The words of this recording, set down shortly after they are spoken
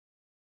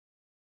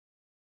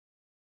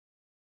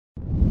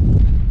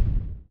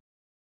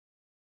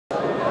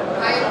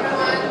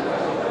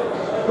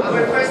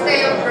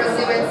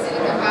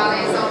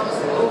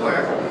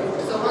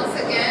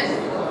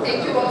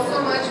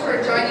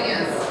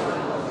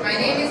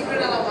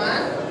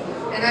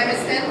and I'm a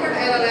Stanford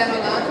LLM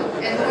alum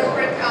and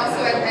corporate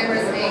counsel at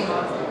Emirates Inc.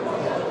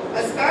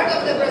 As part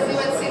of the Brazil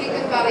and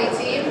Silicon Valley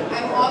team,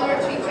 I'm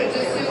honored to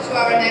introduce you to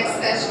our next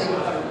session,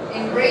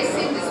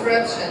 Embracing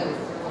Disruption: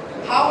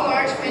 How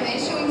Large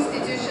Financial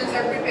Institutions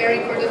Are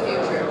Preparing for the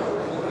Future.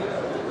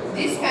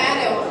 This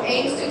panel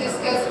aims to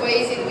discuss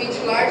ways in which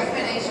large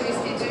financial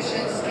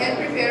institutions can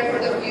prepare for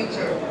the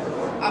future,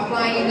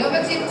 applying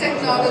innovative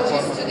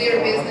technologies to their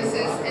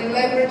businesses and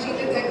leveraging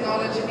the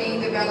technology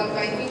being developed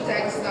by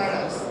FinTech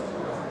startups.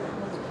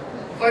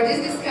 For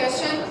this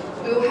discussion,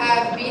 we will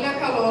have Bina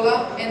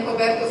Kalola and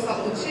Roberto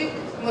Sallouti,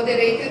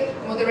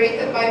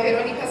 moderated by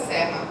Veronica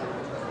Serra.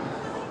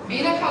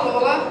 Bina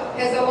Kalola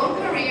has a long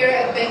career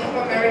at Bank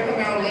of America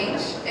Merrill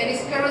Lynch and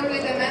is currently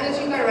the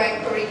Managing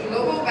Director in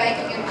Global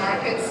Banking and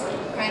Markets,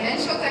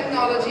 Financial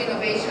Technology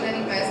Innovation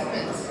and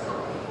Investments.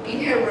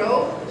 In her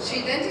role,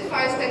 she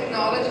identifies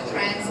technology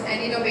trends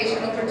and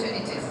innovation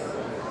opportunities.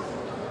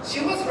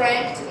 She was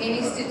ranked in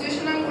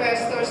Institutional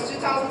Investor's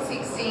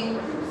 2016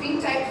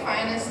 FinTech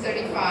Finance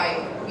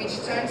 35, which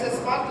turns a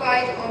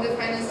spotlight on the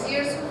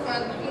financiers who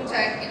fund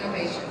FinTech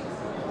innovation.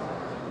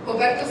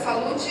 Roberto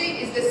Sallouti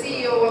is the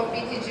CEO of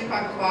BTG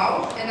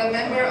Pactual and a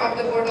member of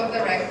the Board of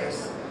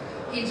Directors.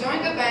 He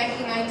joined the bank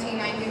in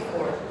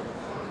 1994.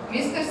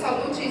 Mr.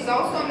 Sallouti is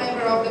also a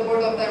member of the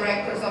Board of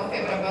Directors of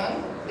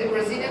Febraban, the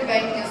Brazilian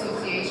Banking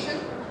Association,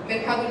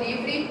 Mercado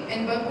Livre,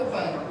 and Banco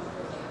Pan.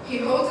 He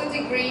holds a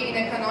degree in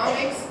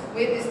economics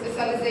with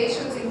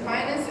specializations in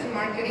finance and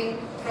marketing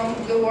from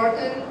the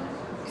Wharton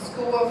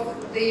School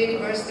of the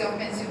University of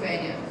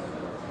Pennsylvania.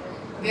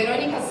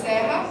 Veronica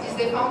Serra is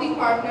the founding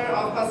partner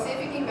of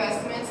Pacific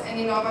Investments and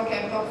Innova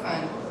Capital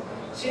Fund.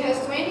 She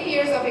has 20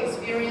 years of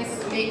experience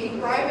making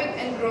private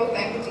and growth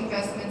equity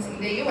investments in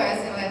the US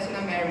and Latin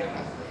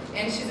America,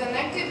 and she's an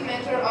active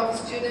mentor of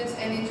students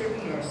and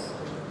entrepreneurs.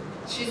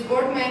 She's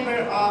board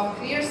member of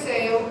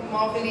ClearSale,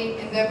 Mobily,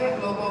 Endeavor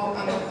Global,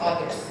 among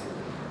others.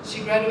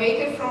 She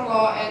graduated from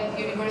law at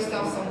University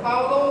of São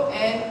Paulo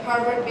and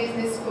Harvard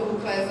Business School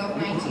class of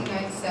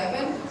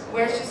 1997,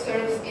 where she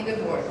serves in the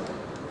board.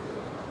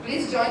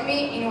 Please join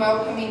me in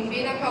welcoming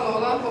Bina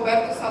Kalola,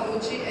 Roberto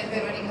Sallouti, and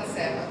Veronica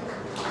Serra.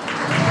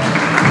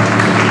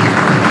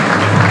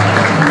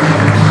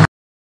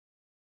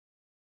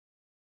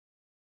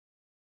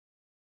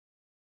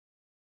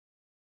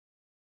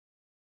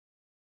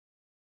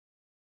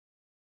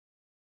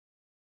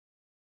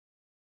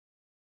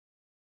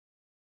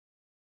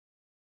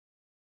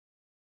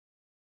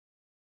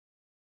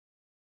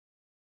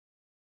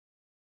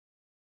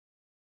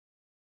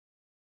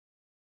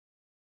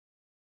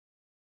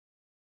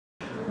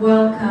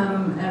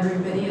 Welcome,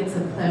 everybody. It's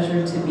a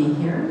pleasure to be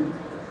here.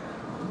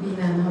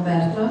 Bina and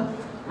Roberto.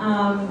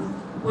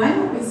 Why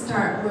don't we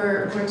start?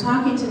 We're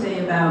talking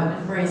today about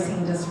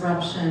embracing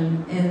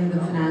disruption in the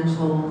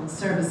financial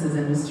services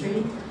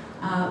industry.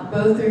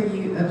 Both of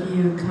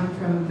you come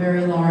from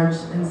very large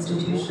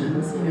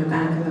institutions,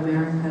 Bank of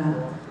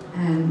America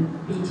and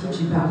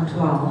BTG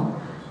Pactual.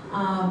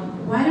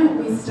 Why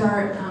don't we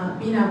start,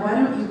 Bina, why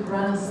don't you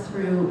run us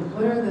through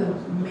what are the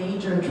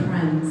major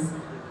trends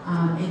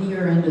in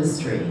your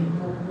industry?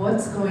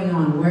 What's going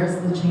on? Where's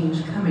the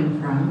change coming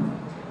from?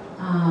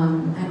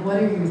 And what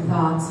are your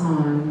thoughts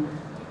on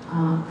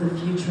the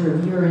future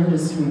of your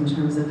industry in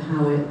terms of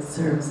how it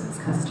serves its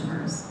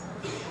customers?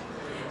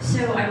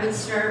 So I would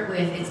start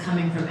with it's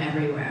coming from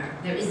everywhere.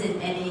 There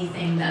isn't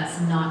anything that's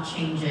not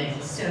changing.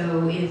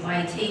 So if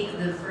I take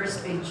the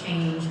first big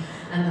change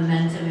and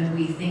momentum, if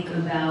we think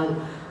about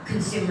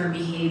consumer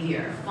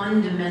behavior,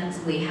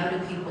 fundamentally, how do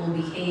people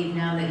behave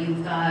now that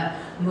you've got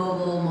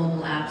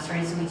mobile apps,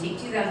 right? So we take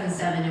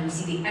 2007 and we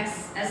see the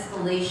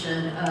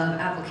escalation of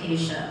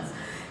applications.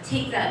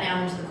 Take that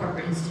now into the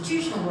corporate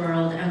institutional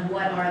world, and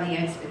what are the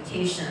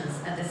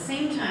expectations? At the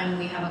same time,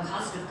 we have a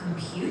cost of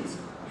compute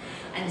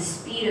and the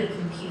speed of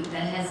compute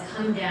that has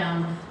come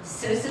down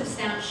so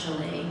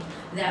substantially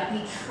that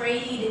we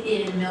trade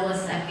in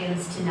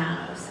milliseconds to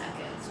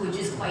nanoseconds, which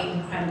is quite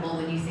incredible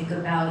when you think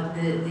about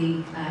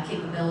the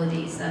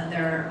capabilities that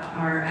there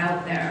are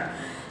out there.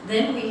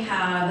 Then we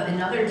have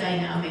another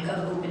dynamic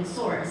of open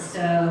source.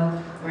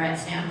 So we're at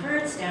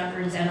Stanford.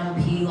 Stanford's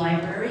NLP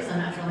libraries on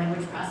natural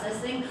language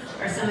processing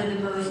are some of the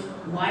most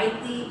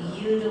widely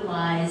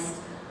utilized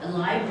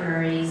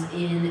libraries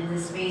in the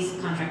space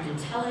of contract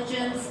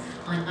intelligence,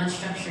 on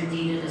unstructured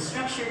data to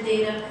structured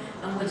data.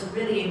 And what's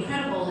really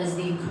incredible is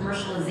the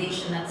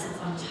commercialization that sits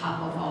on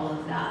top of all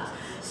of that.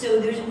 So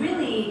there's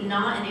really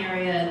not an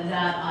area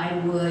that I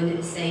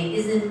would say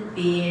isn't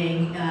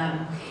being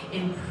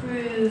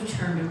improved,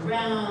 turned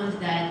around,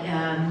 that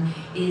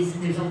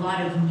there's a lot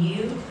of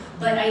new.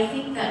 But I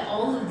think that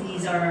all of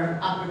these are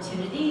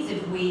opportunities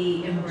if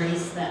we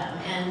embrace them.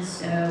 And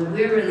so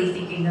we're really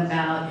thinking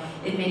about,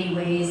 in many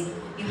ways,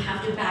 you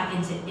have to back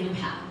into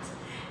impact.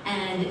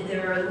 And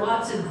there are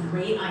lots of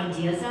great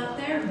ideas out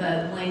there,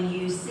 but when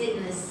you sit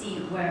in a seat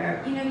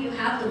where, you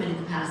have limited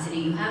capacity,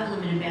 you have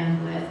limited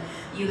bandwidth,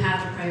 you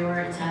have to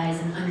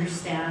prioritize and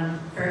understand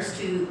first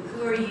who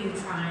are you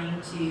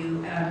trying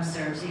to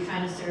serve. So you're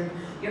trying to serve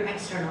your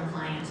external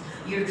clients,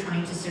 you're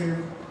trying to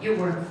serve your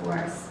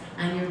workforce,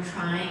 and you're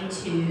trying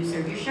to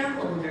serve your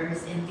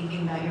shareholders in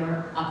thinking about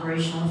your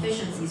operational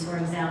efficiencies, for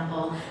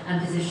example,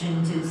 and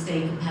position to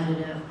stay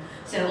competitive.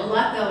 So a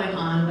lot going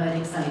on, but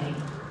exciting.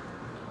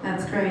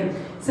 That's great.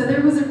 So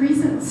there was a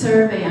recent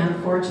survey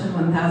on Fortune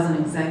 1000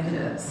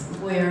 executives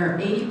where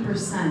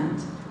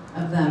 80%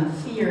 of them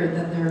feared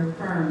that their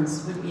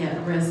firms would be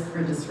at risk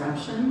for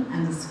disruption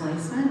and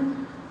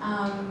displacement.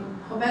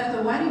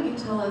 Roberto, why don't you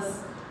tell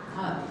us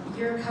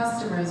your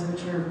customers,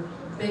 which are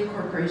big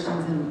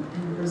corporations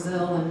in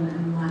Brazil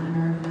and Latin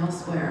America and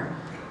elsewhere,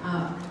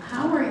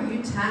 how are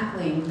you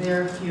tackling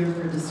their fear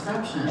for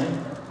disruption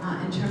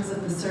in terms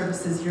of the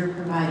services you're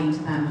providing to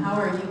them? How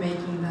are you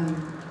making them,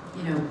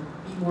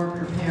 be more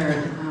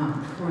prepared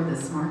for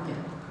this market?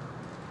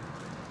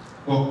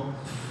 Well,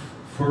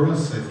 for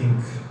us, I think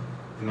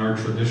in our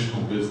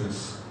traditional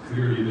business,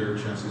 clearly there are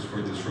chances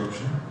for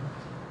disruption,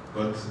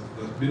 but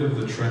a bit of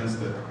the trends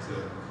that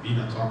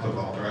Bina talked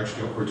about are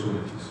actually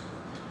opportunities.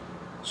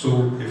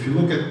 So if you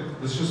look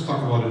at, let's just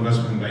talk about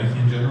investment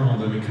banking in general,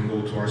 and then we can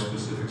go to our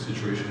specific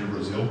situation in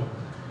Brazil.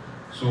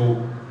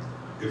 So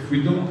if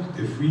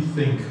we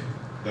think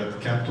that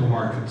capital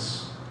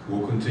markets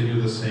will continue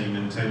the same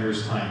in 10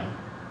 years' time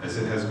as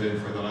it has been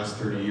for the last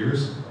 30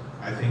 years,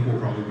 I think we'll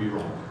probably be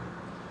wrong.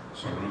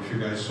 So I don't know if you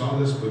guys saw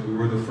this, but we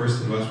were the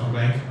first investment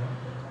bank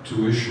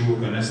to issue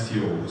an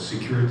STO, a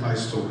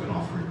securitized token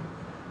offering,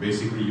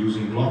 basically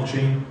using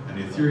blockchain and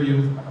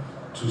Ethereum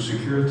to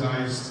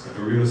securitize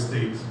a real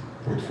estate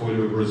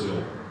portfolio in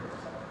Brazil.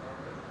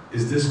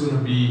 Is this going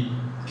to be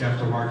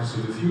capital markets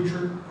of the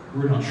future?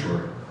 We're not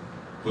sure.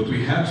 But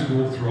we had to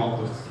go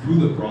through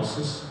the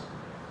process,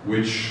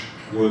 which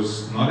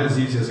was not as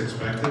easy as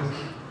expected,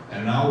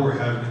 and now we're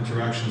having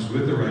interactions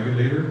with the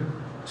regulator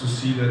to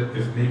see that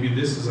if maybe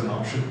this is an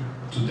option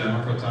to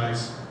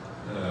democratize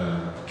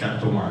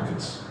capital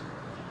markets.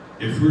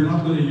 If we're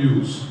not going to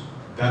use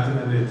data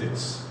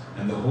analytics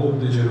and the whole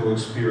digital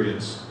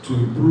experience to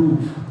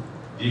improve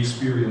the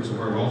experience of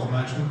our wealth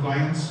management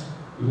clients,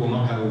 we will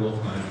not have a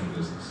wealth management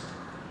business.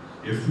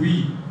 If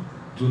we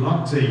do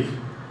not take,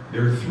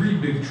 there are three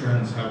big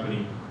trends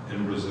happening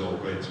in Brazil,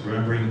 right?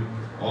 Remembering,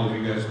 all of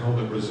you guys know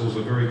that Brazil is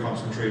a very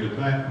concentrated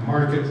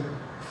market.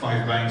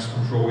 5 banks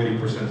control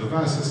 80% of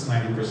assets,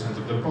 90%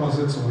 of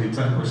deposits, only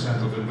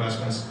 10% of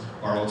investments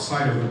are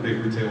outside of the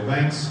big retail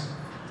banks.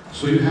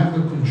 So you have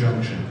the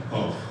conjunction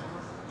of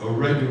a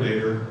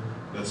regulator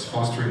that's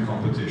fostering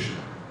competition.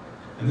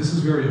 And this is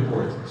very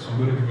important. So I'm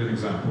going to give you an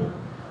example.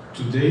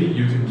 Today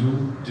you can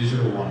do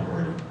digital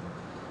onboarding.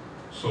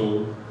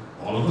 So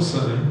all of a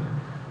sudden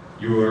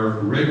you are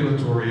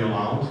regulatory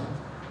allowed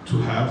to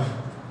have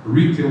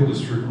retail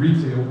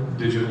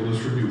digital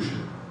distribution,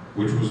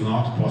 which was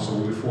not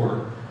possible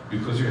before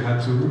because you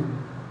had to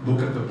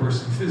look at the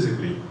person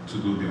physically to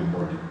do the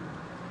onboarding.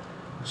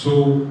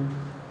 So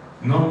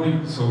not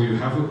only, so you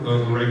have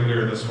a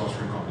regulator that's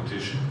fostering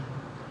competition,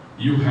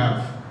 you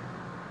have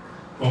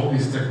all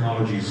these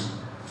technologies.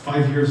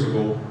 5 years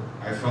ago,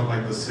 I felt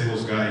like the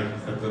sales guy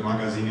at the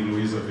Magazine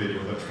Luiza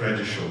video that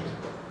Freddy showed,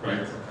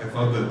 right? I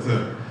thought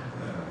that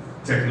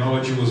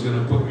technology was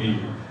going to put me,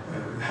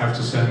 have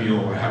to send me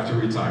over, have to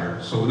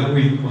retire. So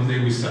then one day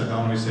we sat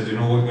down and we said, you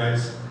know what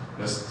guys,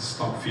 let's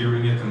stop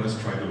fearing it and let's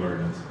try to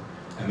learn it.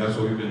 And that's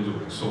what we've been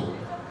doing. So,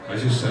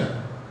 as you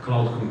said,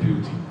 cloud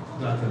computing,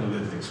 data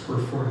analytics,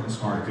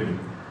 performance marketing,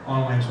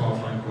 online to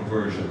offline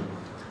conversion,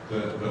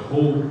 the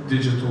whole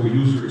digital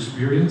user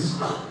experience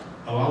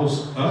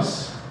allows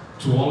us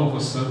to all of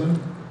a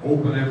sudden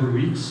open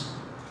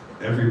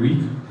every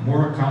week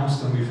more accounts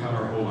than we've had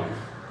our whole life.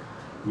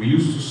 We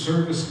used to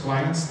service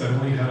clients that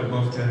only had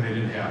above 10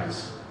 million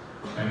reais.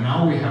 And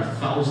now we have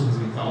thousands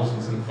and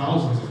thousands and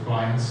thousands of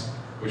clients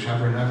which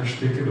have an average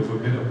ticket of a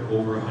bit of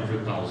over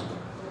 100,000.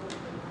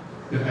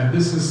 And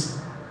this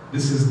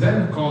is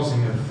then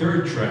causing a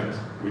third trend,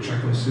 which I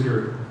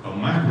consider a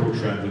macro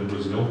trend in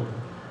Brazil,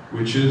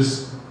 which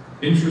is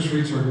interest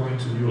rates are going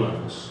to new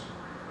levels.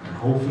 And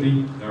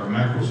hopefully our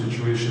macro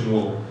situation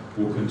will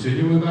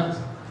continue with that.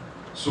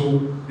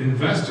 So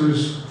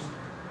investors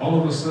all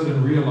of a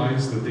sudden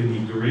realize that they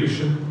need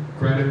duration,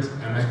 credit,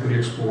 and equity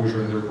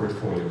exposure in their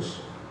portfolios.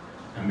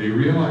 And they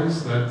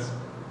realize that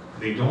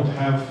they don't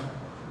have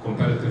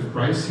competitive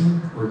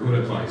pricing or good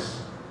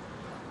advice.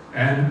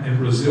 And in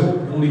Brazil,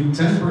 only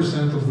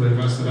 10% of the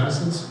invested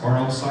assets are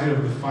outside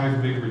of the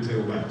 5 big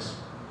retail banks.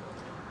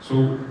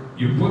 So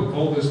you put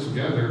all this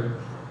together,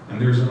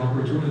 and there's an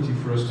opportunity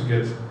for us to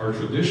get our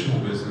traditional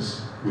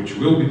business, which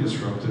will be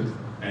disrupted,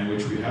 and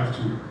which we have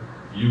to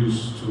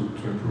use to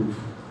improve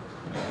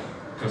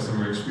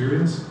customer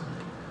experience.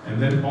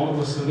 And then all of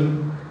a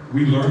sudden,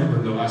 we learned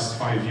in the last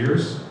 5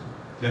 years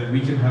that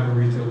we can have a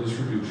retail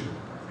distribution.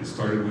 It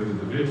started with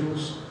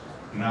individuals,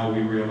 now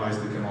we realize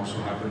it can also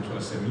happen to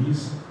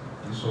SMEs,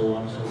 and so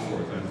on and so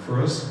forth. And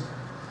for us,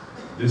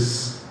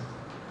 this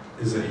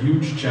is a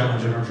huge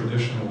challenge in our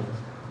traditional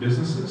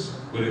businesses,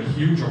 but a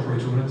huge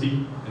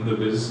opportunity in the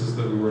businesses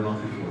that we were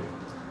not before.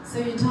 So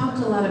you talked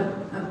a lot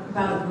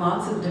about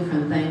lots of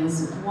different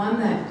things. One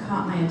that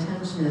caught my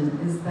attention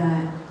is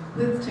that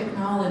with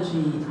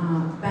technology,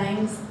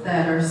 banks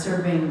that are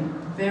serving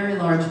very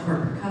large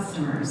corporate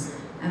customers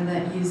and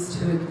that used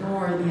to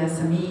ignore the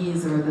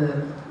SMEs or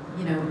the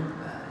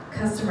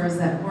customers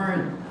that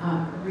weren't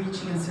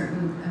reaching a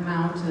certain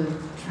amount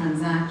of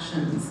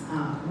transactions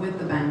with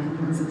the bank in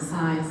terms of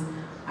size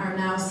are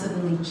now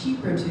suddenly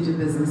cheaper to do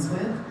business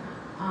with.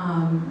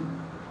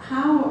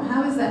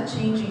 How is that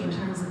changing in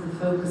terms of the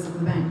focus of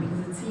the bank?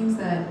 Because it seems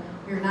that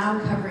you're now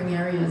covering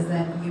areas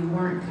that you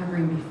weren't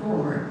covering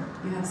before.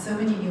 You have so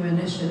many new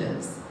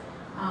initiatives.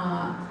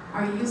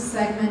 Are you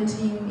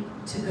segmenting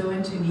to go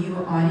into new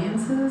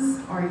audiences?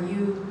 Are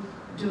you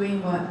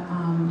doing what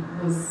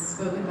was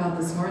spoken about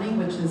this morning,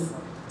 which is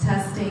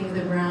testing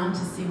the ground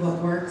to see what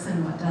works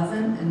and what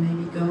doesn't, and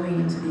maybe going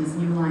into these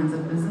new lines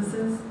of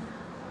businesses?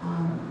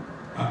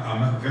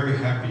 I'm very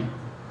happy.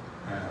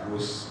 I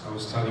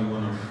was telling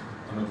one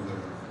of the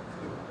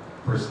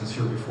persons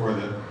here before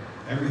that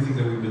everything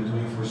that we've been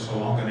doing for so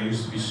long, and I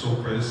used to be so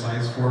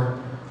criticized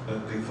for,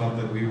 that they thought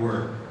that we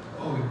were,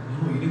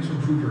 you need to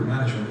improve your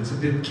management. It's a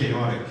bit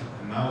chaotic.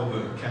 Now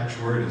the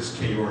catchword is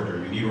K-order.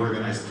 You need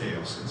organized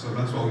chaos. And so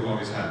that's what we've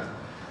always had.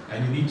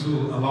 And you need to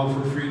allow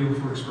for freedom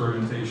for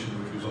experimentation,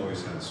 which we've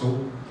always had.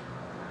 So,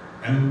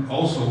 and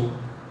also,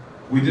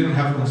 we didn't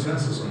have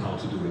consensus on how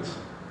to do it,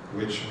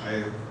 which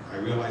I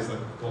realized that,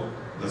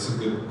 that's a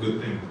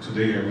good thing.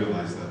 Today I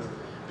realized that.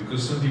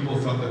 Because some people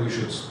thought that we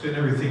should spin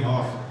everything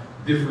off,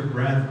 different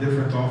brand,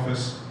 different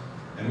office,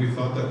 and we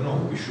thought that no,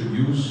 we should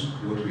use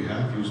what we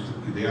have, use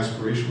the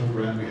aspirational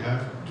brand we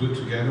have, do it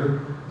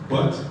together,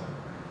 but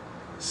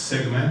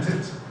segment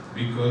it,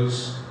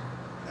 because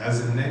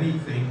as in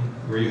anything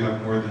where you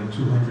have more than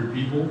 200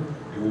 people,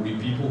 there will be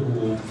people who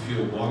will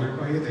feel bothered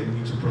by it. They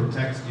need to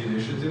protect the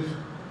initiative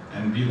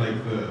and be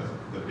like the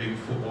big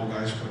football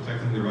guys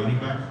protecting the running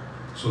back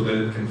so that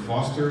it can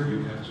foster,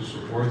 you have to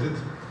support it.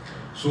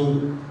 So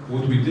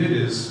what we did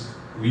is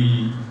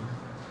we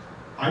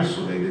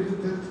isolated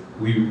it.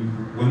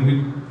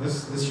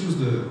 Let's use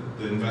the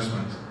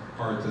investment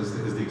part as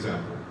the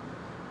example.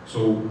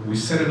 So we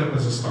set it up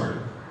as a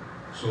startup.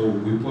 So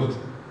we put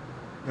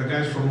the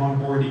guys from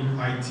onboarding,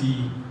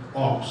 IT,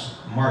 ops,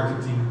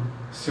 marketing,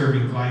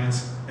 serving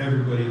clients,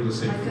 everybody in the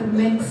same like a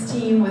mixed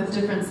team with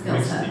different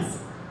skill sets.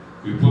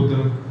 We put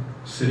them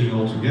sitting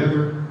all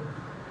together.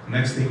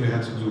 Next thing we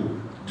had to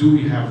do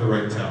we have the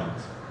right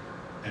talent?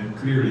 And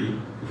clearly,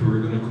 if we were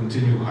going to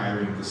continue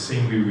hiring the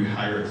same way we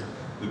hired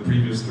the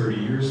previous 30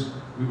 years,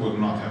 we would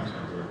not have to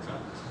have the right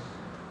talent.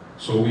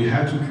 So we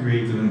had to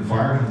create an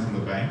environment in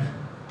the bank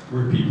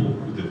where people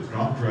who did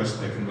not dress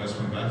like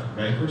investment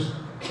bankers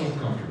felt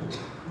comfortable.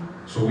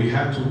 So we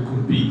had to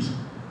compete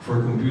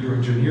for computer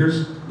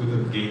engineers with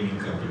the gaming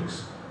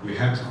companies. We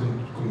had to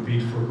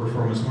compete for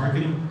performance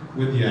marketing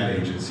with the ad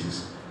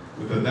agencies.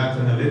 With the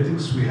data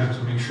analytics, we had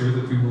to make sure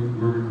that we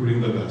were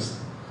recruiting the best.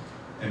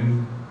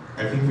 And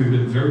I think we've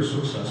been very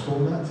successful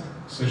in that,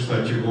 such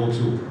that you go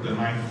to the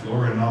 9th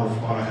floor and now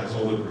Flora has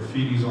all the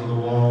graffitis on the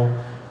wall.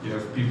 You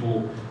have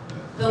people,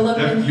 you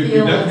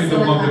definitely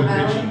don't want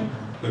them pitching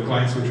the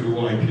clients which we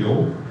will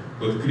IPO,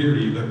 but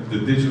clearly the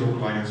digital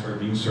clients are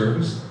being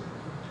serviced.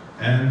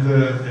 And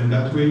in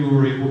that way we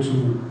were able to,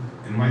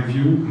 in my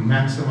view,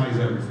 maximize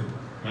everything.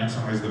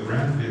 Maximize the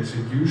brand, the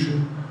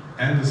execution,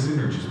 and the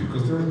synergies,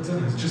 because there are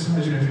tons. Just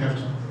imagine if you have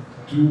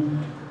to do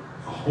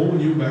a whole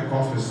new back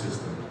office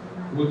system.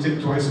 It will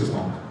take twice as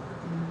long.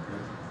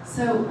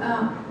 So,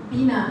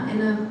 Bina,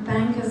 in a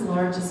bank as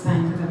large as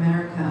Bank of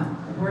America,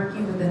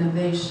 working with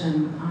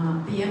innovation,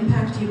 the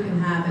impact you can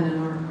have in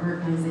an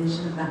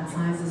organization of that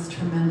size is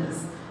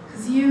tremendous.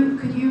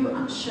 Could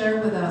you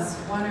share with us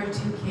one or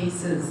two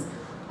cases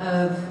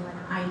of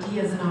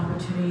ideas and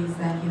opportunities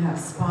that you have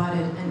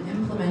spotted and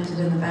implemented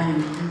in the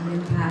bank and the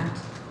impact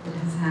it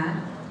has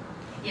had?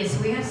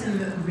 Yes, we have some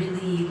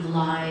really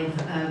live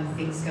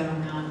things going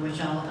on,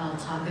 which I'll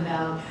talk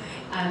about.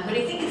 What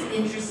I think is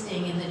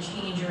interesting in the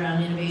change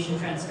around innovation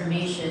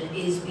transformation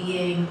is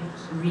being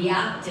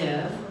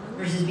reactive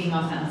versus being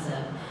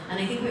offensive. And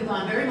I think we've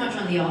gone very much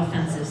on the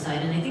offensive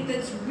side, and I think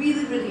that's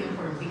really, really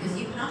important because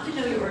you have to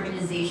know your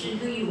organization,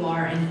 who you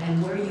are,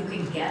 and where you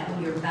can get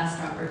your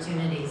best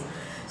opportunities.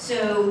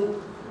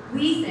 So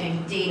we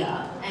think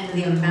data and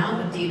the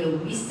amount of data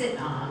we sit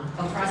on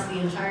across the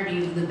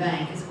entirety of the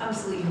bank is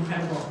absolutely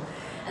incredible.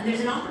 And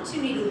there's an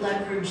opportunity to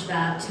leverage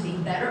that to be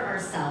better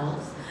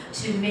ourselves,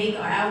 to make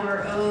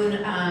our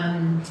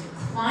own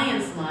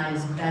clients'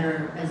 lives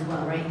better as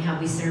well, right, and how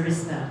we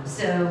service them.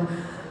 So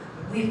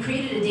we've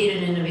created a data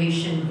and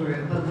innovation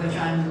group, of which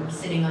I'm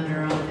sitting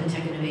under on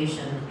FinTech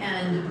Innovation.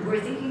 And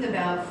we're thinking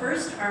about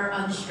first our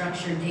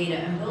unstructured data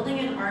and building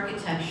an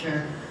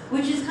architecture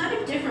which is kind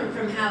of different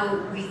from how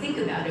we think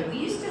about it. We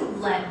used to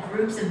let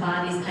groups and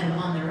bodies kind of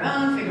on their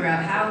own figure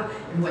out how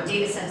and what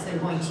data sets they're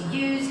going to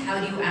use, how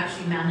do you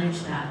actually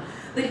manage that.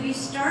 But if you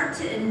start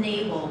to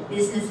enable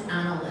business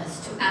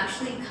analysts to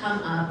actually come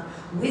up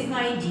with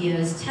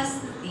ideas,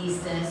 test the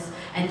thesis,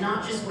 and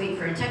not just wait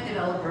for a tech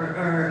developer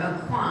or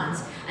a quant,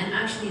 and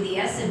actually the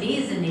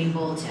SME is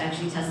enabled to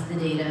actually test the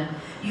data,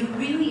 you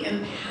really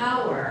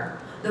empower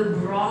the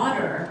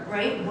broader,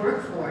 right,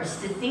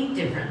 workforce to think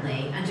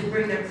differently and to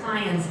bring their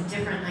clients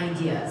different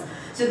ideas.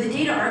 So the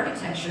data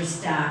architecture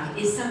stack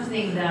is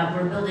something that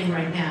we're building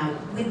right now.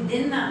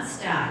 Within that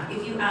stack,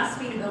 if you asked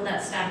me to build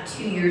that stack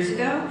 2 years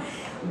ago,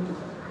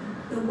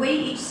 the way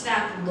each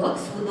stack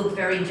looks would look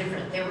very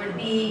different. There would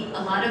be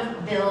a lot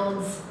of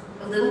builds,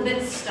 a little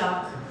bit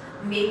stuck,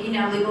 maybe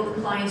now legal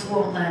compliance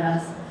won't let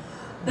us.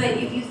 But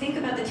if you think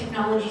about the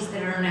technologies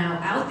that are now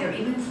out there,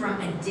 even from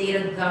a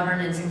data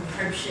governance,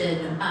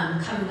 encryption,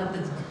 coming up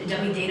with a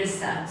dummy data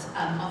set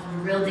off of a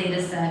real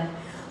data set,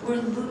 we're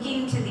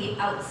looking to the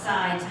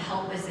outside to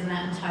help us in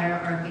that entire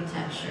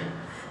architecture.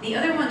 The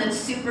other one that's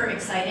super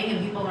exciting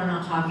and people are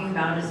not talking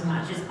about as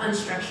much is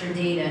unstructured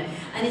data.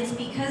 And it's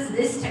because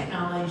this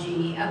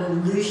technology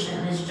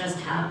evolution is just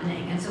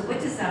happening. And so what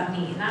does that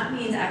mean? That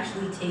means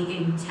actually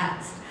taking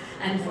text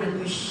and for the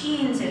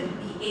machine to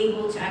be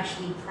able to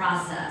actually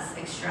process,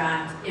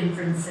 extract,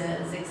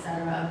 inferences,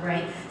 etc.,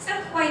 right? It's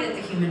not quite at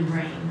the human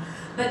brain,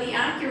 but the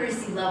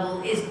accuracy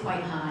level is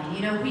quite high.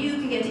 You know, you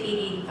can get to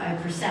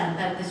 80–85%,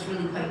 that's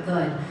really quite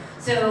good.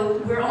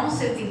 So we're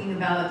also thinking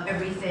about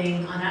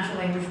everything on natural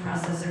language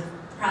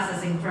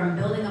processing from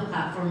building a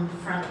platform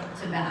front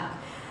to back.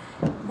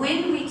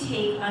 When we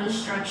take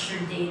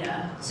unstructured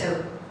data,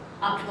 so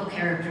optical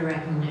character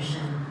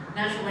recognition,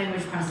 natural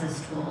language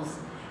process tools,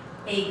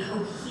 a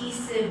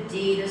cohesive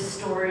data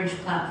storage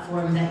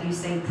platform that you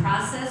say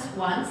process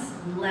once,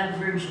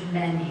 leverage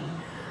many,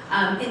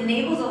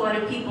 enables a lot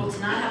of people to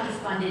not have to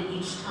fund it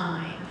each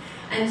time.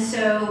 And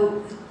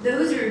so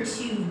those are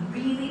two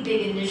really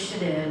big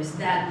initiatives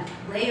that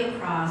lay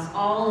across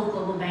all of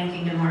global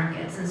banking and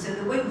markets. And so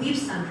the way we've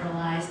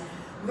centralized,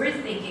 we're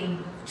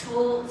thinking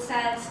tool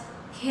sets,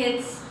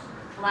 kits,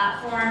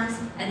 platforms,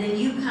 and then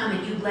you come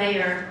and you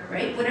layer,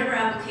 right, whatever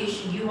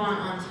application you want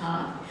on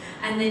top,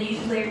 and then you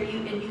layer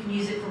and you can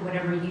use it for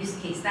whatever use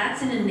case.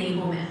 That's an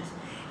enablement.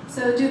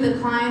 So do the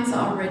clients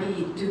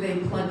already, do they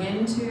plug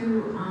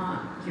into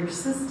your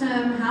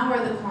system? How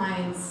are the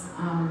clients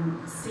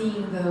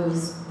seeing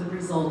the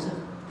result of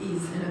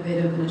these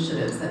innovative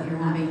initiatives that you're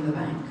having in the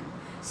bank?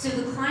 So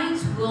the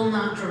clients will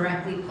not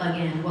directly plug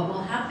in. What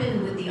will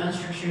happen with the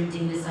unstructured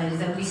data side is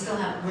that we still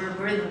have,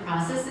 we're in the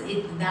process,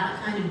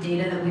 that kind of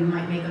data that we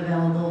might make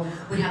available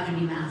would have to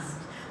be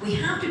masked. We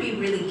have to be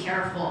really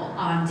careful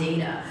on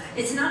data.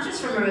 It's not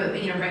just from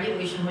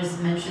regulation was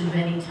mentioned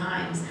many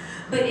times,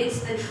 but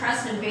it's the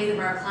trust and faith of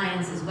our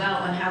clients as well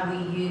on how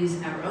we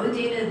use our own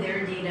data,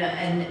 their data,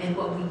 and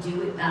what we do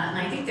with that. And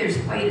I think there's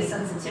quite a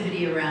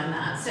sensitivity around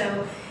that.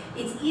 So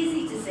it's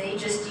easy to say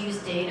just use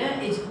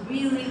data. It's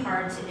really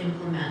hard to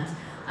implement.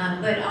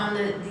 But on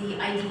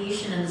the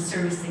ideation and the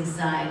servicing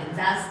side,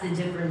 that's the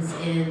difference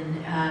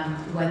in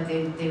what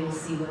they will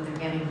see, what they're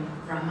getting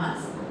from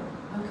us.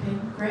 Okay,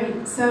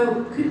 great.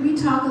 So could we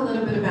talk a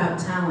little bit about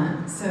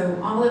talent? So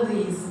all of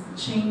these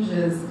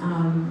changes,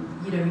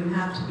 you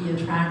have to be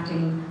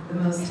attracting the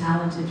most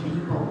talented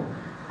people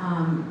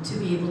to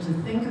be able to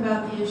think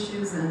about the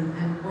issues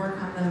and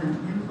work on them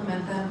and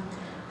implement them.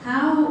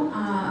 How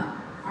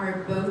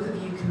are both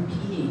of you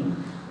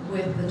competing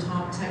with the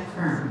top tech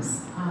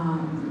firms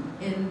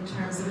in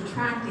terms of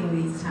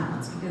attracting these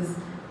talents? Because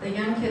the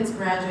young kids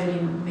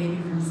graduating maybe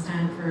from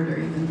Stanford or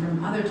even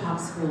from other top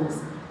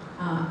schools,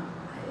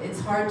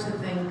 it's hard to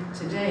think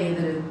today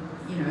that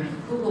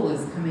if Google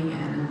is coming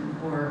in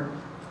or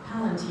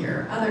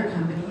Palantir, other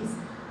companies,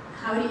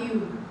 how do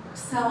you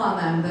sell on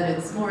them that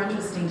it's more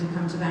interesting to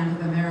come to Bank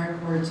of America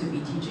or to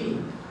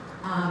BTG?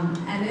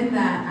 And in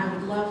that, I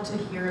would love to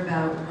hear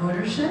about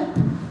ownership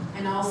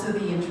and also the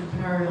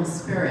entrepreneurial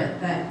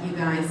spirit that you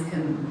guys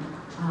can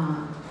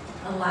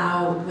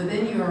allow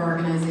within your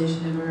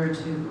organization in order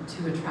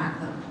to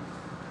attract them.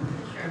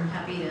 Sure, I'm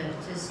happy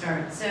to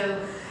start. So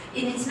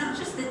it's not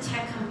just the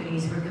tech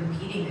companies we're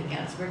competing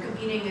against. We're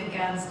competing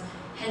against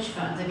hedge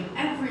funds. I mean,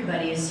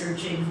 everybody is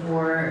searching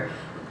for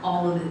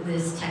all of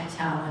this tech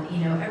talent.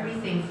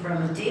 Everything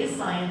from a data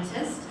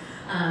scientist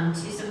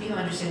to somebody who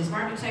understands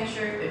market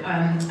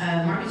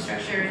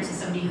structure, to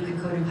somebody who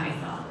can code in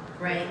Python,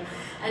 right?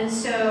 And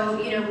so,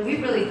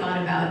 we've really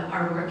thought about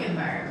our work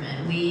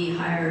environment. We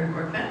hired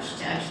Workbench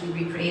to actually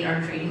recreate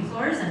our trading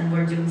floors, and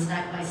we're doing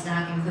stack by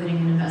stack, including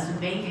in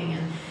investment banking.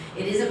 And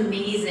it is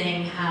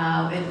amazing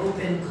how an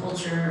open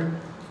culture,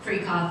 free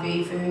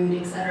coffee,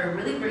 food, etc.,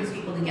 really brings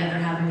people together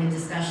having a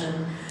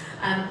discussion.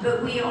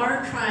 But we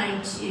are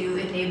trying to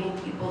enable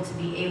people to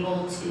be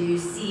able to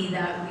see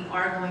that we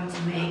are going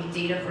to make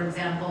data, for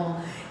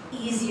example,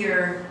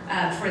 easier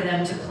for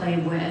them to play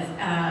with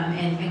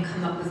and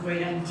come up with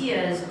great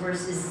ideas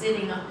versus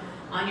sitting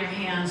on your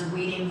hands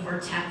waiting for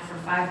tech for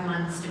 5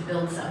 months to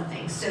build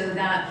something, so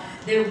that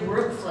their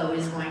workflow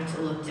is going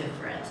to look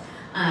different.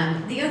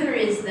 The other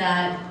is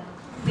that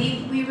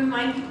we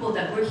remind people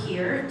that we're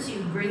here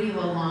to bring you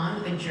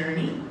along a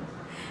journey,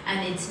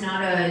 And it's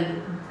not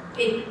a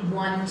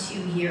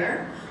 1-2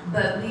 year,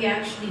 but we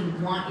actually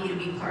want you to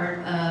be part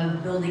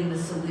of building the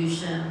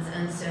solutions.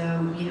 And so,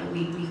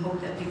 we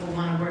hope that people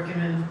want to work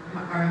in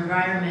our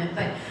environment.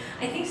 But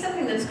I think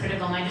something that's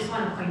critical, and I just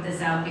want to point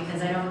this out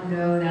because I don't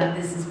know that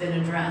this has been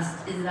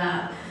addressed, is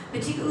that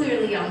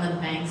particularly on the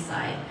bank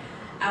side,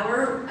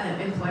 our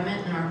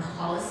employment and our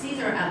policies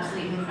are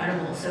absolutely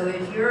incredible. So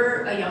if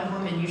you're a young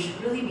woman, you should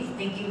really be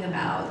thinking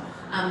about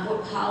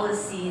what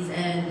policies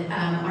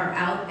are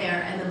out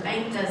there. And the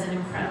bank does an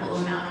incredible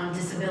amount on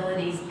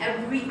disabilities.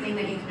 Everything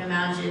that you can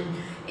imagine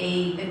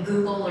a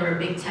Google or a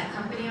big tech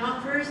company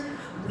offers,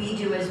 we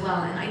do as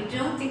well. And I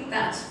don't think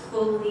that's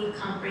fully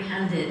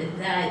comprehended,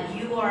 that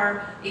you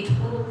are a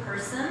total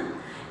person,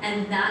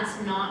 and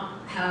that's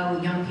not how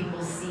young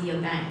people see a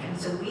bank. And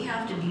so we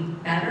have to be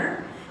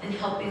better in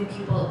helping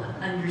people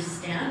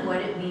understand what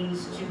it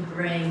means to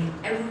bring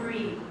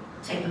every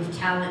type of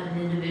talent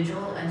and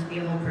individual and to be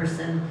a whole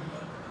person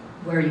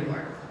where you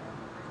work.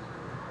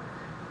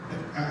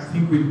 I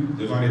think we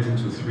divide it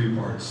into 3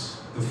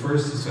 parts. The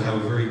first is to have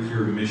a very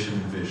clear mission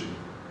and vision,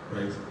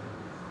 right?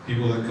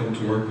 People that come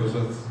to work with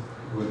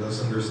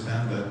us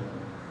understand that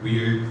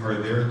we are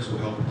there to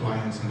help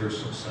clients in their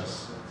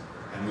success,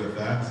 and with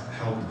that,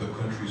 help the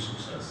country's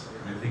success.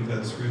 And I think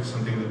that's really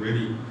something that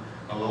really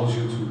allows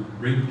you to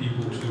bring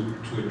people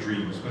to a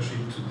dream, especially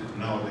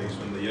nowadays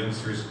when the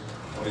youngsters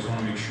always want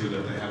to make sure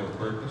that they have a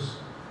purpose.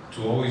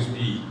 To always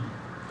be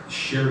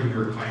sharing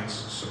your client's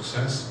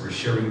success or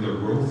sharing their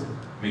growth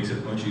makes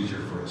it much easier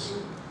for us.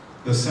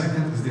 The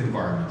second is the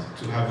environment.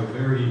 To have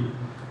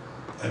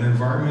an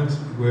environment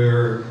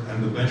where,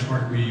 and the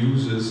benchmark we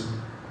use is,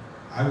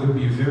 I would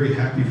be very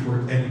happy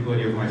for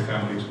anybody of my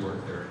family to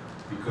work there,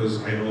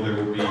 because I know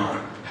there will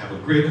have a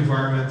great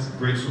environment,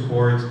 great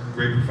support,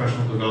 great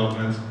professional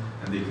development,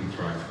 and they can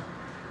thrive.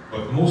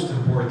 But most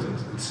important,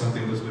 it's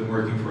something that's been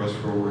working for us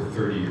for over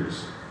 30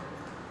 years.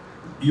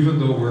 Even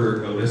though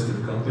we're a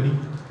listed company,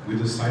 we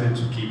decided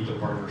to keep the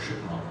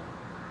partnership model.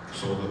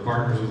 So the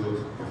partners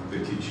of the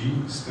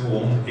TG still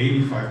own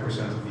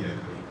 85% of the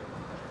equity.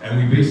 And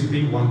we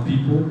basically want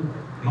people,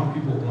 not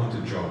people who want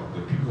a job,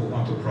 but people who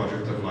want a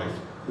project of life,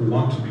 who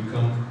want to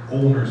become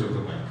owners of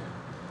the bank.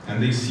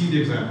 And they see the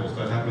examples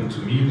that happened to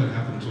me, that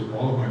happened to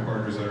all of my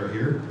partners that are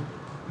here.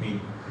 I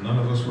mean, none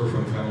of us were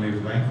from family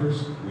of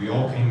bankers. We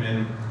all came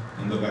in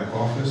the back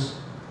office.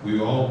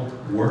 We all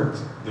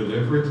worked,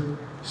 delivered,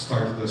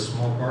 started as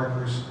small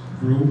partners,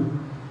 grew.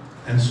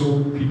 And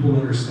so people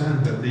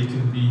understand that they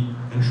can be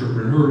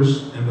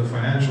entrepreneurs in the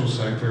financial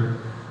sector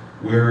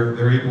where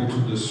they're able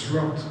to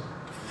disrupt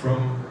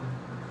from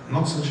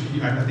not such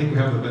a, I think we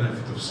have the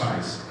benefit of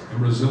size. In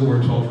Brazil, we're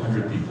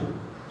 1,200 people.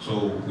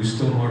 So we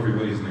still know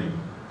everybody's name.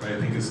 Right?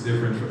 I think it's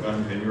different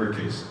in your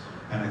case.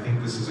 And I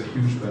think this is a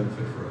huge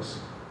benefit for us.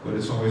 But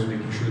it's always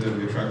making sure that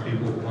we attract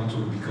people who want to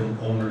become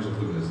owners of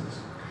the business.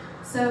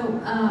 So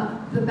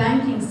the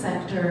banking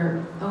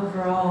sector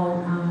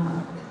overall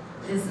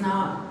is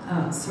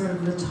not sort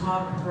of the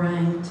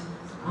top-ranked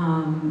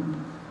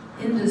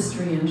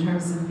industry in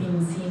terms of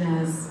being seen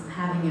as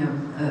having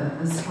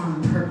a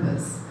strong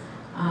purpose.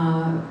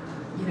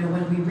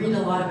 When we read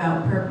a lot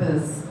about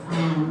purpose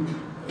and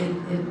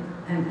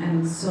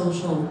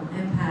social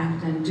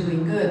impact and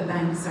doing good,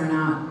 banks are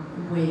not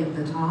way at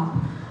the top.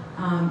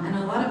 And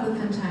a lot of the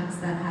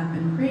fintechs that have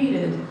been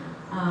created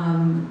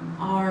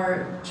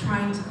are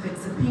trying to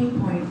fix a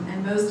pain point,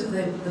 and most of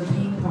the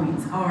pain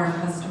points are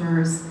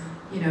customers,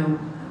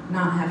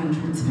 not having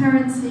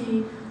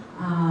transparency,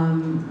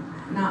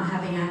 not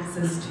having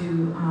access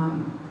to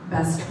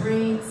best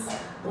rates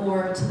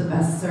or to the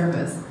best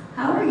service.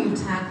 How are you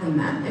tackling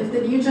that? If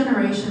the new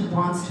generation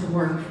wants to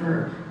work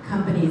for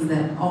companies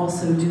that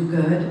also do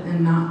good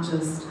and not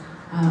just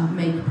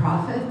make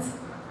profits,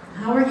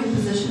 how are you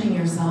positioning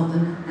yourself,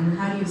 and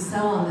how do you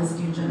sell on this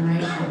new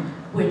generation,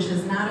 which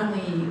is not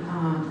only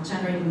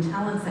generating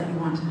talents that you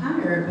want to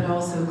hire, but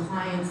also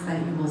clients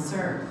that you will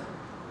serve?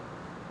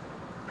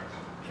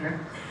 Sure.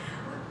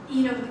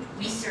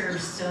 We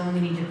serve so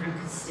many different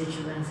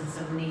constituents and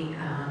so many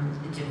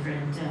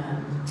different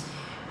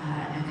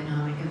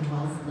economic and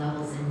wealth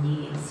levels and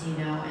needs,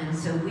 and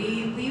so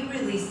we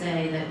really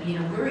say that,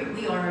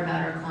 we are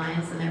about our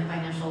clients and their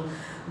financial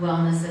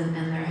wellness and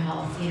their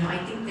health. I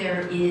think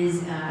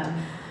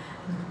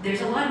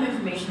there's a lot of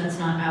information that's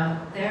not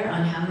out there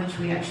on how much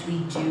we actually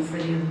do for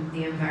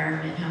the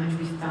environment, how much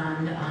we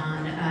fund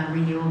on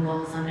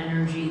renewables, on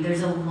energy.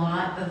 There's a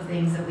lot of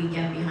things that we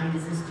get behind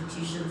as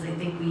institutions. I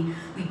think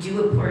we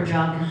do a poor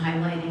job in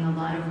highlighting a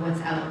lot of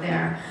what's out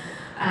there.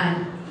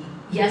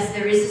 Yes,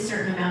 there is a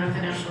certain amount of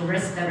financial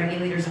risk that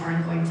regulators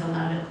aren't going to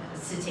allow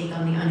us to take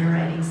on the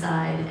underwriting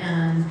side,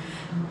 and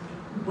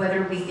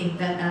whether we think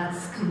that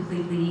that's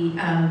completely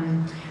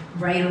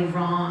right or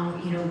wrong,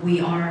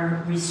 we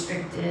are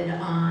restricted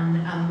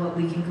on what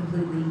we can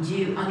completely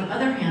do. On the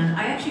other hand,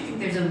 I actually think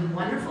there's a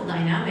wonderful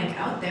dynamic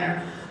out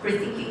there we're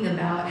thinking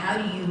about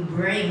how do you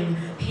bring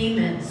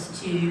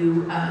payments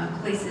to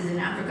places in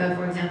Africa,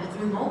 for example,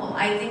 through mobile.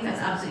 I think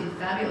that's absolutely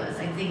fabulous.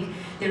 I think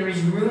there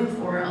is room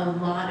for a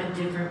lot of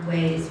different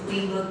ways.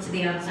 We look to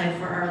the outside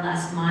for our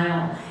last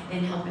mile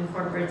in helping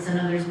corporates and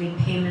others make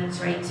payments,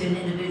 right, to an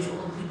individual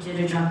who did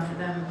a job for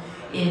them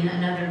in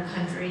another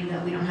country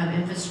that we don't have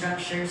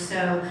infrastructure.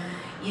 So,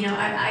 you know,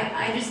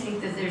 I just think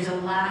that there's a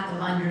lack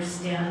of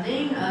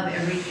understanding of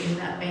everything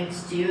that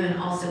banks do, and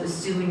also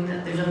assuming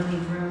that there's only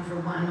room for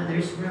one when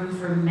there's room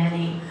for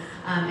many,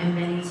 and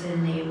many to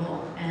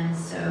enable. And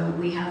so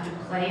we have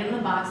to play in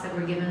the box that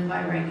we're given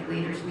by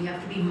regulators. We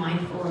have to be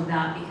mindful of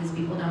that because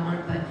people don't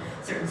want to put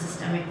certain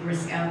systemic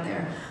risk out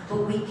there.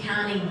 But we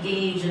can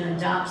engage and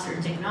adopt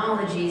certain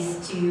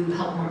technologies to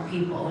help more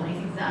people. And I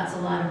think that's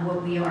a lot of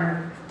what we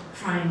are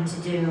trying to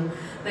do.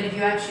 But if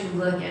you actually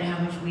look at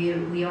how much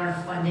we are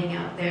funding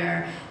out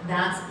there,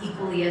 that's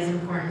equally as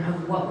important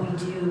of what we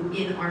do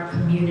in our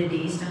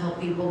communities to help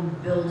people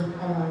build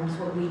homes,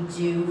 what we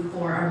do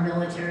for our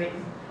military,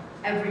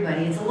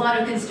 everybody. It's a lot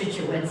of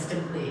constituents to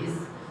please.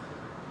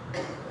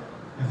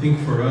 I think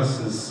for us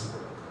is,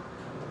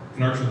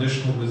 in our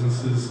traditional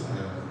businesses,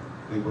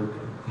 they work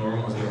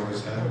normal as they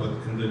always have, but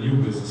in the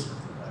new businesses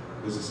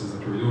that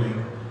we're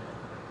doing,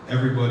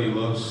 everybody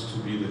loves to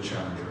be the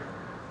challenger.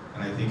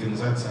 And I think in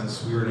that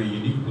sense, we're in a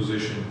unique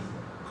position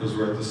because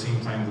we're at the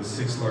same time the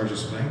 6th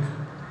largest bank,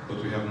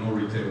 but we have no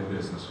retail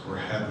business, or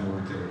had no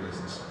retail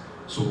business.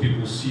 So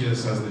people see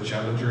us as the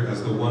challenger,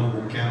 as the one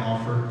who can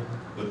offer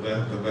the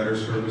better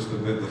service,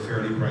 the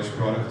fairly priced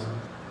product.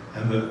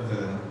 And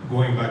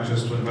going back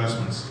just to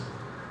investments,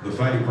 the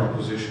value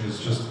proposition is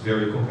just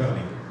very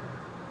compelling.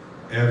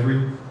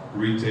 Every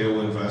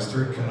retail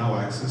investor can now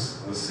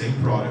access the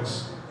same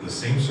products, the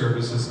same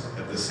services,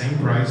 at the same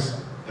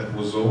price that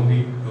was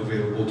only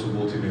available to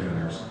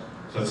multimillionaires.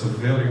 So that's a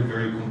very,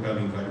 very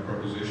compelling value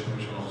proposition,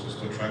 which allows us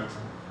to attract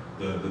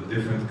the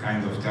different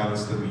kind of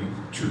talents that we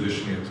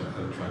traditionally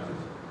attracted.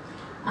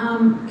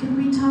 Can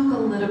we talk a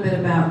little bit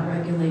about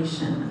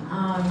regulation?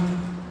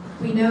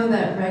 We know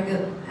that,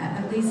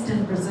 at least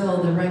in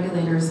Brazil, the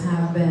regulators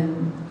have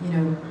been,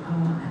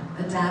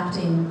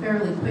 adapting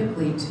fairly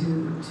quickly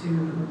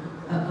to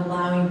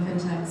allowing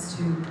fintechs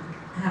to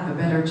have a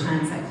better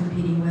chance at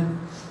competing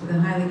with a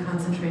highly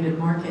concentrated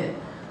market.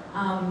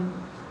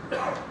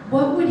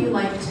 What would you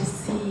like to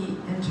see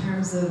in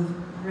terms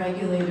of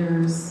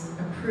regulators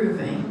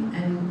approving,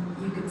 and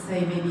you could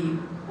say maybe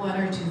one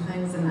or two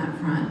things in that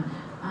front,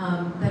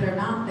 that are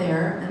not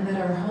there and that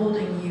are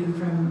holding you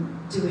from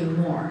doing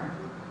more?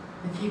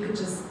 If you could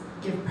just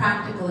give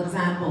practical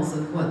examples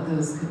of what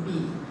those could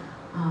be.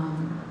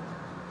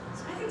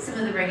 So I think some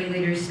of the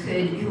regulators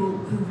who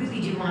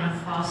really do want to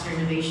foster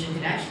innovation,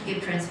 could actually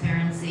give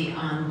transparency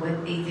on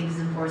what they think is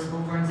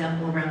enforceable, for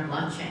example, around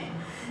blockchain.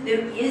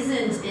 There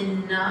isn't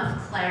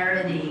enough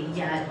clarity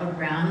yet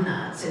around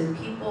that, so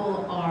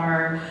people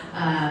are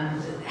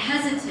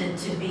hesitant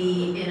to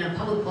be in a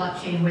public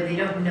blockchain where they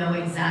don't know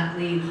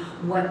exactly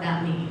what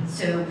that means.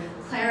 So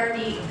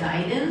clarity,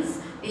 guidance,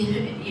 you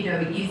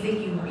think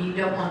you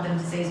don't want them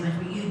to say as much,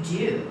 but you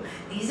do.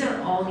 These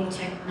are all new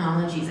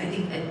technologies. I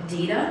think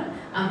data,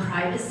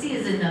 privacy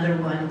is another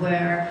one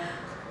where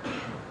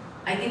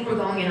I think we're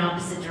going in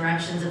opposite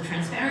directions of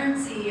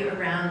transparency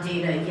around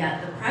data,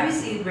 yet the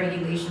privacy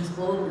regulations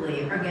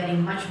globally are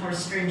getting much more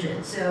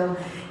stringent. So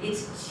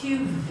it's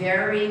two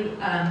very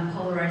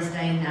polarized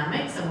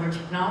dynamics of where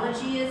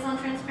technology is on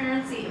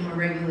transparency and where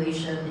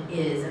regulation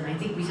is. And I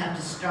think we have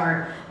to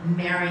start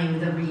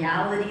marrying the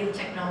reality of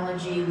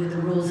technology with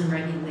the rules and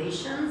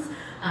regulations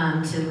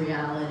to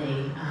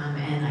reality.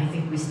 And I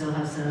think we still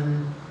have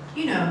some,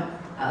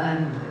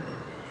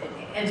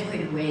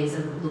 antiquated ways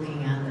of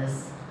looking at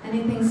this.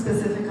 Anything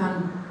specific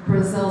on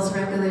Brazil's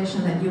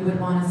regulation that you would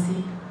want to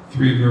see?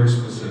 3 very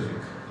specific.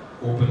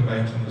 Open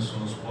banking as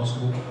soon as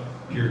possible,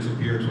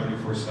 peer-to-peer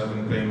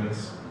 24/7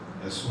 payments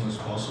as soon as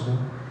possible,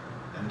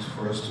 and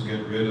for us to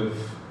get rid of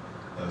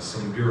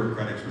some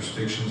bureaucratic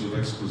restrictions of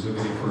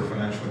exclusivity for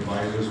financial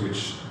advisors,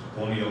 which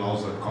only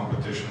allows that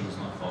competition does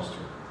not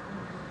foster.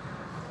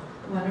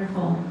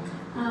 Wonderful.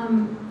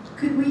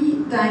 Could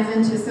we dive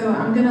into, so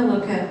I'm going to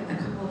look at a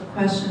couple of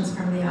questions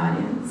from the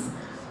audience.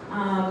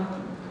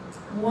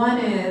 One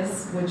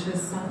is, which is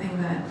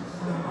something that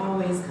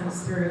always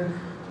comes through,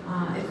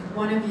 if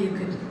one of you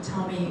could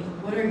tell me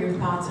what are your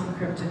thoughts on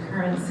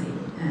cryptocurrency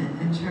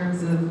in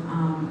terms of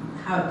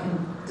how it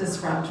can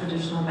disrupt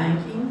traditional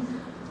banking.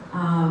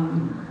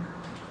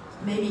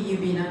 Maybe you,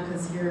 Bina,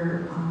 because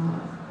you're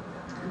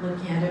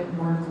looking at it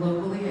more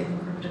globally. I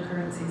think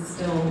cryptocurrency is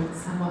still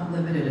somewhat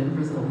limited in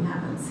Brazil. We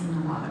haven't seen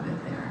a lot of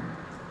it there.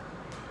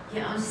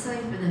 Yeah, I'll just say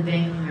from the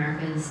Bank of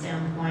America's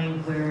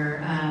standpoint,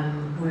 we're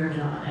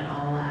not at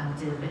all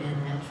active in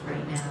it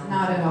right now.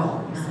 Not at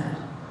all, you said.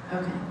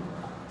 Okay.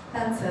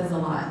 That says a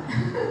lot.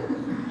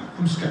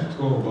 I'm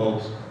skeptical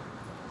about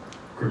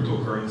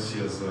cryptocurrency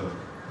as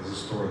a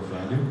store of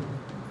value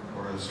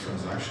or as a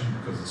transaction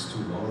because it's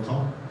too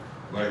volatile.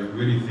 But I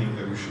really think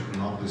that we should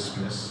not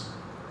dismiss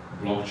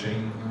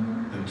blockchain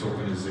and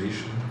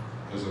tokenization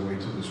as a way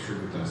to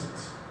distribute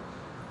assets.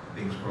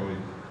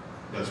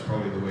 that's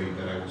probably the way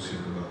that I will see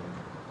it develop.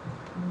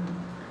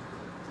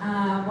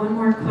 One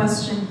more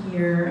question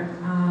here.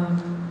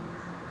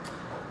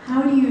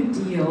 How do you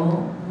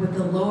deal with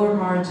the lower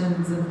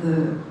margins that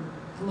the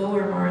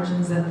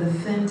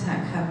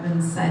FinTech have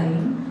been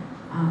setting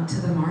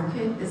to the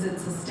market? Is it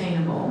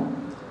sustainable?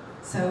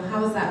 So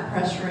how is that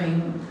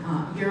pressuring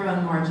your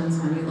own margins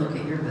when you look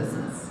at your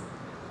business?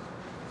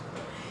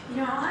 You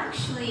know, I'll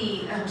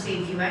actually say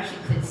if you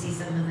actually could see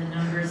some of the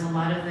numbers, a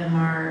lot of them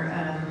are,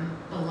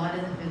 a lot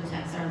of the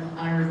fintechs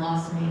are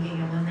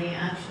loss-making, and when they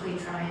actually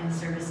try and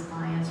service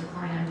clients or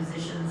client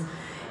acquisitions,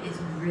 it's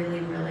really,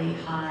 really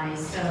high.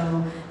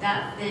 So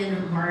that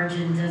thin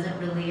margin doesn't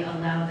really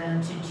allow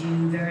them to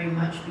do very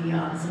much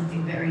beyond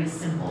something very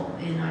simple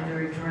in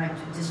either a direct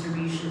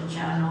distribution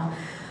channel.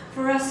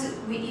 For us,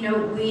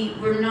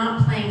 we're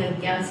not playing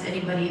against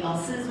anybody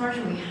else's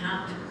margin. We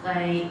have to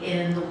play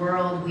in the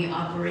world we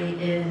operate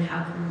in.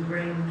 How can we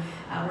bring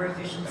our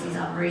efficiencies,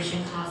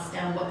 operation costs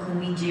down? What can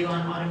we do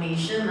on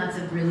automation? That's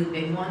a really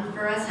big one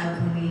for us. How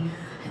can we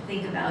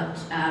think about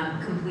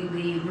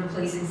completely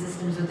replacing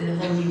systems with a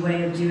whole new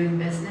way of doing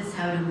business?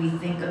 How do we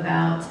think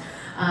about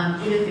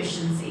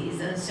inefficiencies?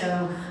 And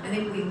so I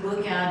think we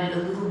look at it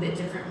a little bit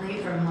differently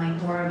from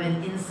like more of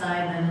an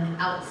inside than an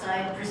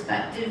outside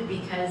perspective,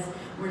 because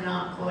we're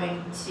not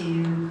going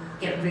to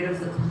get rid of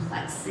the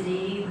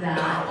complexity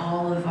that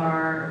all of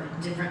our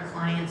different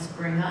clients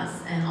bring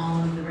us and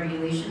all of the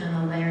regulation and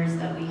the layers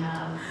that we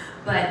have.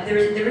 But there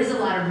is a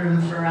lot of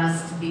room for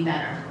us to be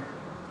better,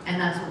 and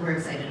that's what we're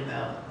excited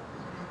about.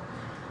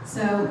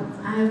 So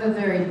I have a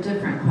very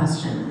different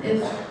question.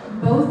 If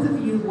both of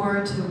you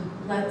were to,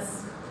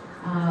 let's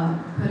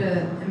put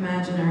an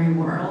imaginary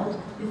world,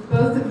 if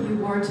both of you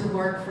were to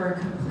work for a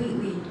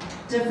completely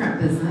different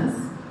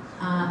business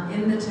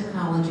in the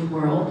technology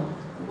world,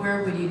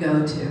 where would you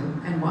go to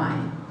and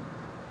why?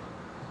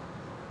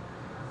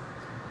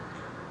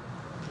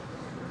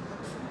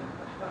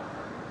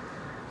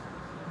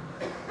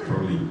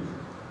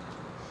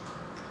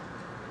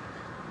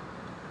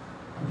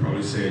 I'd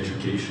probably say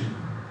education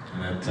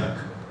and ed tech,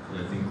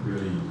 but I think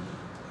really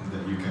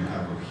that you can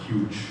have a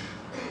huge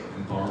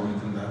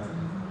empowerment in that,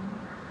 and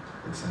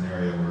it's an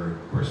area where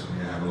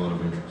personally I have a lot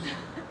of interest.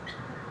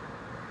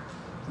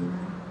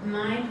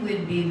 Mine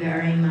would be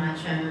very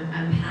much,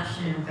 I'm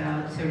passionate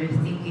about sort of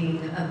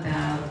thinking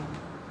about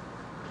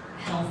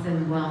health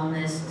and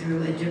wellness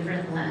through a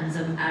different lens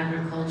of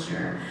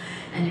agriculture.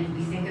 And if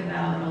we think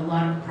about a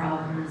lot of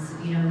problems,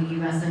 in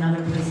the US and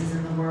other places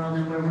in the world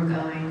and where we're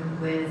going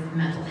with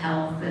mental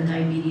health and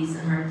diabetes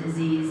and heart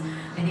disease,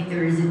 I think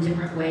there is a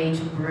different way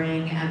to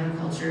bring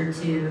agriculture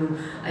to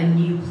a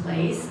new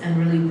place and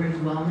really bring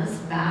wellness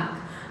back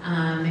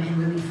and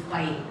really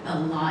fight a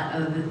lot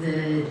of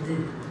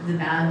the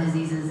bad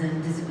diseases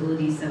and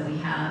disabilities that we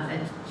have that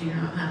do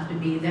not have to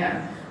be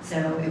there. So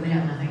it would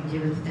have nothing to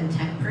do with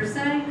FinTech per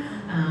se,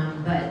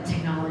 but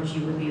technology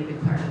would be a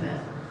big part of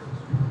it.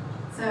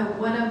 So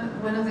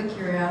one of the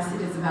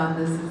curiosities about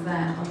this is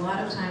that a lot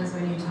of times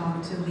when you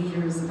talk to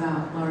leaders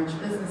about large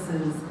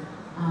businesses,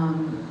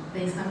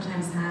 they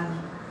sometimes have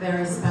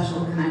very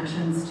special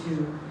connections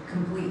to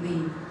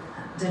completely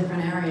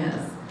different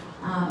areas.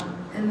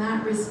 In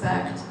that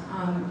respect,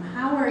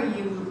 how are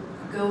you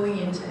going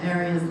into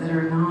areas that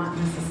are not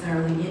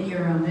necessarily in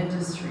your own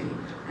industry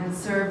and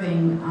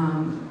serving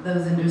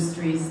those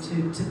industries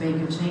to make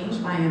a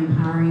change by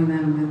empowering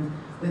them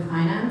with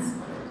finance?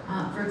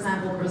 For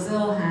example,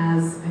 Brazil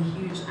has a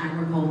huge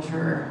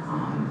agriculture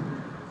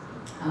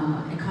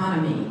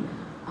economy,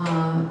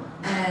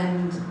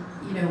 and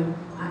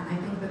I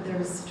think that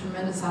there's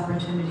tremendous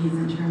opportunities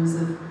in terms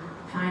of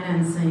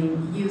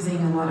financing, using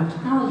a lot of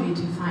technology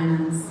to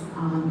finance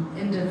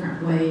in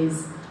different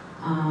ways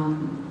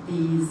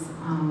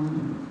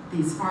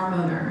these farm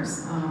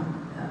owners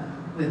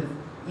with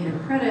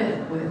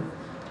credit, with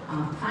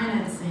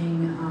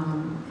financing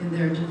in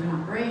their different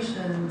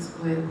operations,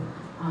 with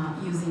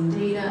using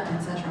data,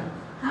 etc.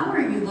 How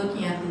are you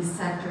looking at these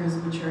sectors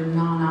which are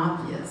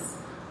non-obvious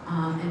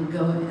and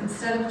go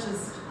instead of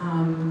just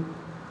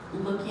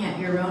looking at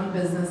your own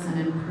business and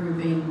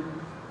improving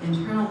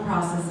internal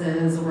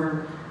processes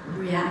or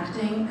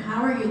reacting?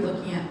 How are you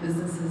looking at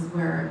businesses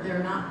where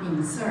they're not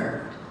being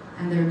served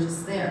and they're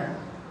just there,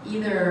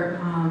 either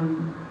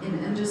in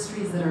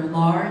industries that are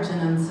large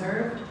and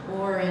unserved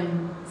or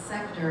in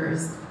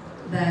sectors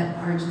that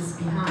are just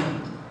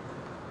behind?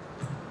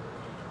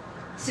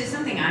 So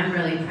something I'm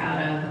really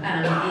proud of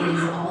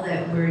is all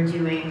that we're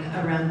doing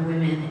around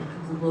women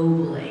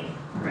globally,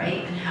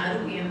 right? And how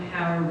do we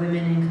empower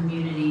women in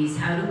communities?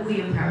 How do we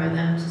empower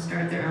them to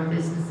start their own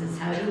businesses?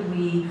 How do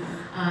we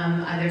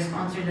either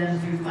sponsor them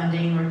through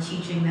funding or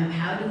teaching them?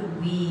 How do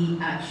we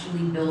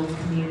actually build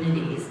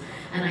communities?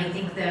 And I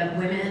think that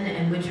women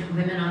and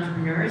women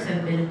entrepreneurs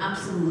have been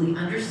absolutely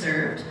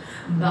underserved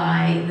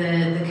by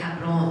the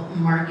capital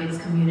markets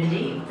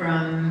community,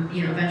 from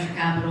venture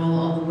capital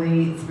all the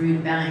way through to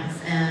banks.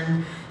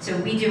 And so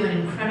we do an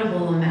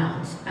incredible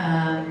amount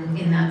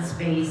in that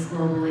space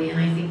globally. And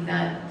I think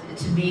that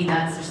to me,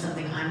 that's just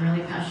something I'm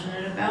really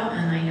passionate about,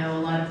 and I know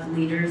a lot of the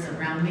leaders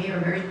around me are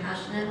very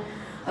passionate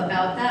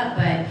about that,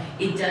 but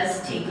it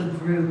does take a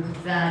group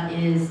that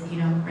is,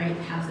 right,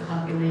 half the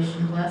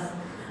population plus,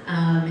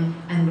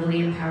 and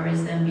really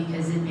empowers them,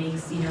 because it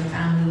makes,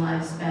 family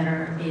lives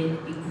better, it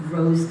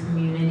grows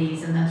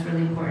communities, and that's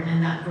really important,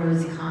 and that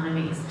grows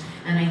economies.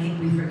 And I think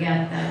we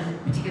forget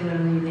that,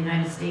 particularly in the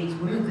United States,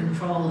 women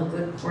control a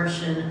good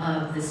portion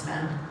of the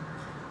spend.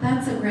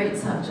 That's a great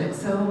subject.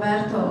 So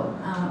Roberto,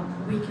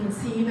 we can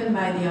see even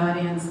by the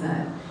audience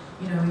that,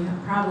 we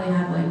have probably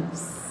had like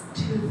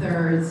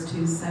 2/3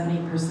 to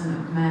 70%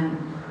 of men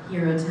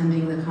here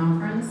attending the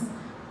conference.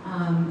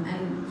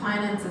 And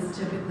finance is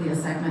typically a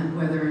segment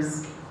where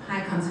there's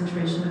high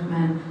concentration of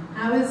men.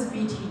 How is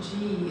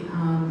BTG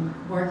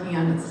working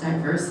on its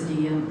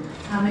diversity, and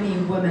how many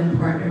women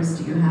partners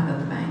do you have at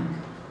the bank?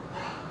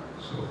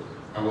 So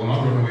I will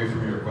not run away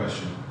from your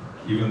question,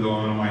 even though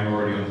I'm a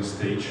minority on the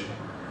stage.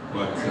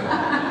 But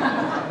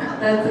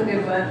that's a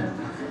good one.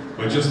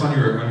 But just on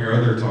your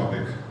other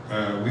topic,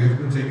 we have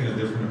been taking a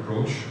different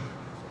approach.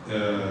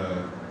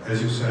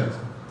 As you said,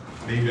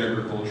 maybe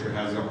agriculture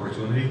has the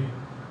opportunity,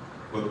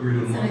 but we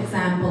don't know. An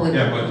example.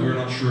 Yeah, but we're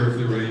not sure if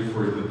they're ready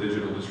for the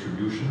digital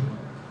distribution.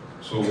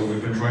 So what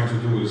we've been trying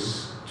to do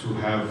is to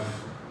have,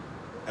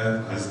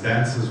 as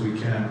dense as we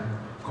can,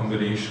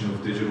 combination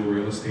of digital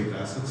real estate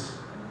assets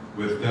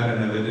with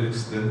data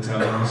analytics, then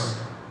telling us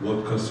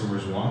what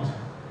customers want,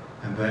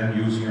 and then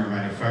using our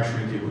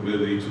manufacturing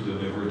capability to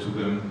deliver to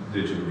them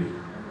digitally.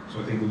 So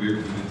I think we've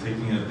been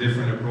taking a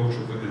different approach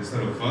of it.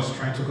 Instead of us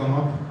trying to come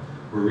up,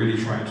 we're really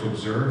trying to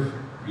observe,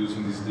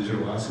 using these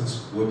digital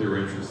assets, what they're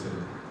interested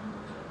in.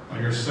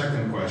 On your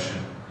second question,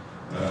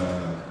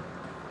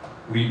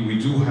 we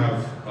do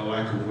have a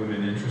lack of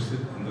women interested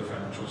in the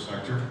financial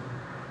sector,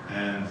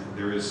 and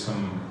there is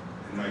some,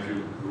 in my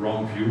view,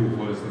 wrong view of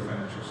what is the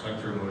financial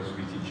sector and what is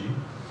BTG.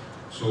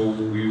 So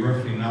we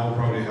roughly now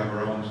probably have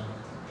around,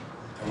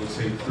 I would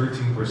say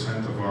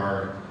 13% of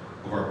our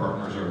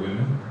partners are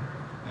women.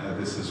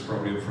 This is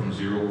probably from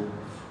 0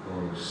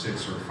 or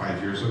 6 or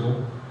 5 years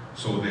ago.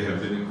 So they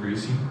have been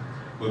increasing,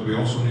 but we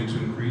also need to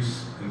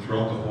increase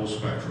throughout the whole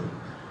spectrum.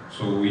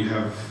 So we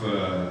have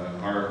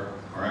our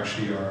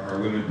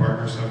women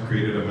partners have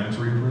created a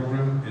mentoring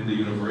program in the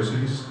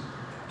universities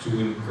to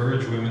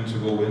encourage women to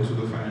go into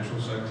the financial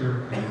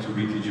sector and to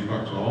BTG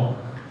Pactual,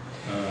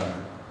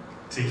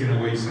 taking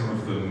away some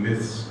of the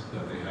myths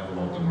that they have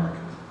about the market.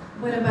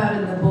 What about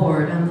in the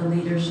board, on the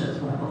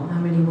leadership level? How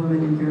many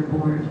women in your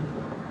board?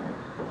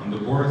 On the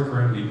board,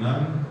 currently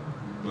none,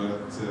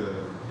 but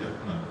yeah,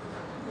 none.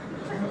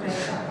 Okay.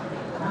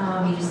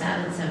 We just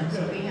added some,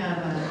 so we have.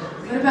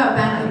 What about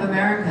Bank of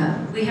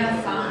America? We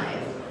have 5,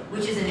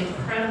 which is an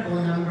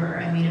incredible number.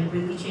 I mean, it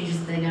really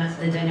changes the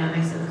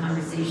dynamics of the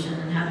conversation.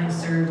 And having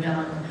served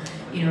on,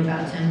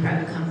 about 10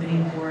 private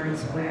company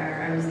boards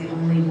where I was the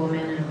only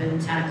woman in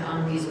FinTech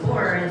on these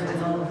boards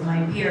with all of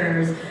my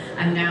peers,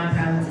 I'm now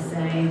proud to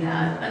say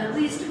that at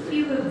least a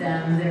few of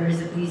them, there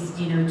is at least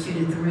 2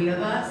 to 3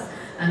 of us.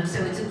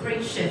 So it's a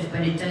great shift,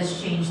 but it does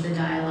change the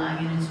dialogue,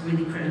 and it's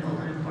really critical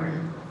and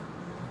important.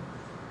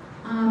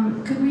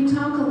 Could we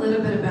talk a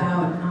little bit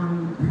about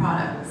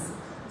products?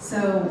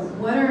 So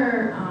what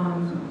are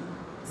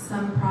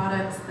some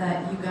products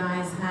that you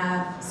guys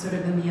have sort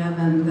of in the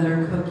oven that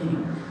are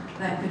cooking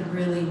that could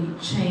really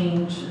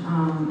change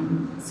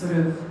sort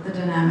of the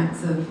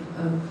dynamics of,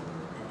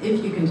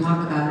 if you can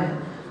talk about it,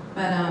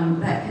 but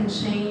that can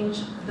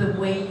change the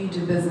way you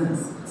do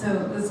business?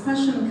 So this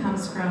question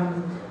comes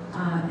from,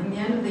 in the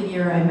end of the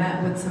year, I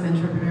met with some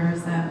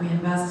entrepreneurs that we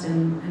invest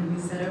in, and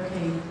we said,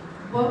 okay,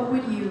 what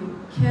would you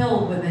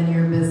kill within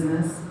your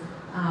business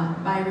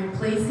by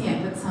replacing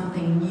it with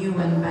something new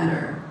and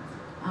better?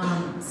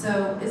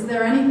 So is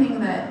there anything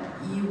that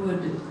you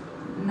would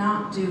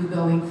not do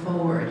going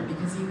forward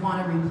because you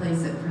want to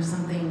replace it for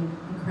something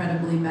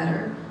incredibly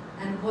better?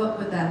 And what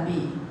would that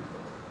be?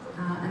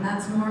 And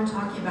that's more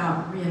talking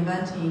about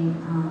reinventing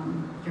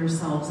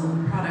yourselves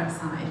on the product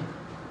side.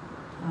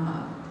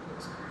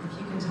 If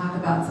you can talk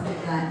about some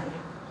of that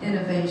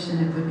innovation,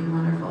 it would be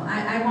wonderful.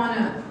 I want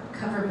to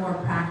cover more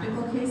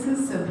practical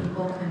cases so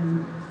people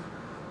can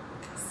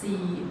see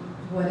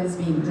what is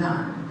being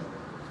done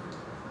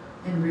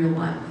in real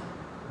life.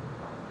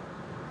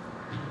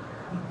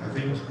 I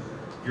think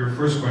your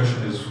first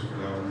question is,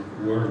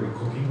 what are we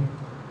cooking?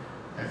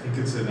 I think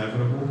it's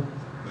inevitable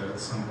that at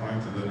some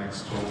point in the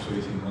next 12 to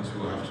 18 months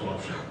we'll have to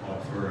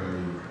offer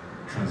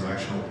a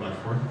transactional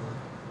platform.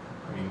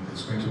 I mean,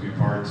 it's going to be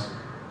part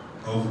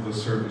of the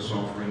service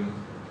offering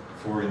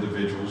for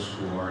individuals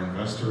who are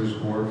investors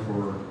or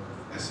for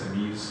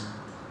SMEs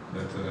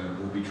that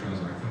will be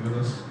transacting with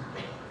us.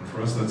 And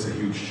for us, that's a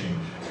huge change,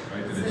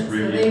 right? And it's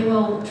really, so they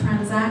will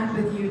transact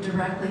with you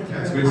directly through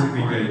it's the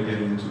basically platform.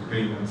 getting into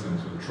payments and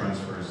to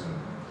transfers and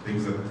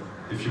things that,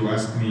 if you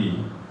ask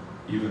me,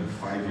 even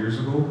 5 years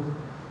ago,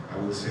 I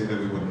would say that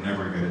we would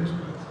never get into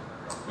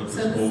that. But So this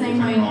the whole same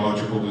way-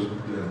 technological this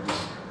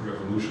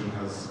revolution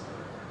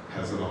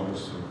has allowed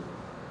us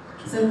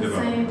to So the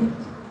develop.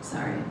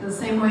 the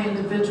same way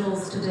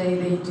individuals today,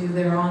 they do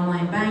their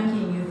online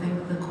banking, you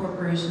think the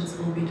corporations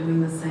will be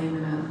doing the same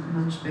in a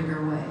much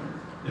bigger way?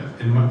 Yeah,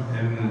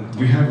 and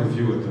we have a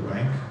view at the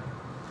bank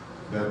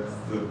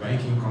that the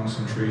banking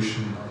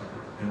concentration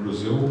in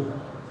Brazil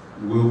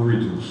will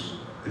reduce.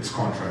 It's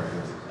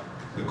contracted.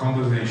 The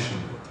combination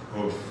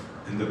of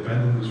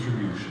independent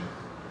distribution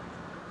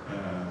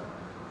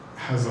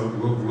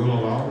will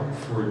allow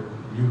for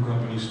new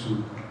companies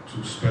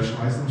to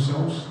specialize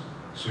themselves.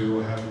 So you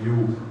will have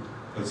new,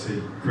 let's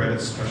say, credit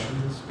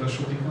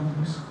specialty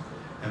companies,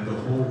 and the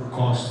whole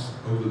cost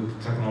of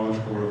the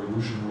technological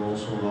revolution will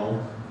also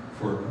allow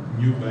for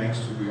new banks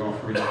to be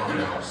offering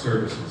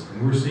services,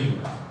 and we're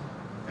seeing that.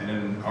 And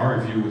in our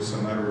view, it's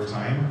a matter of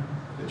time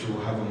that you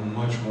will have a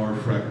much more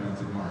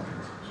fragmented market.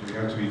 So you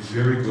have to be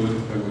very good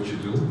at what you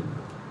do,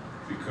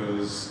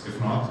 because if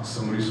not,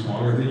 somebody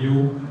smaller than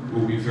you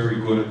will be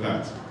very good at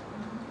that.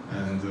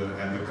 And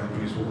the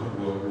companies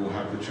will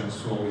have the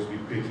chance to always be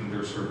picking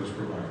their service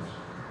providers.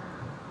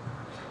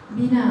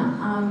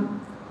 Bina,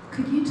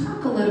 could you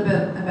talk a little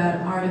bit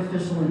about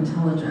artificial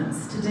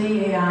intelligence?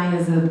 Today AI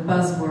is a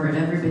buzzword,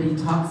 everybody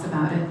talks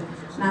about it.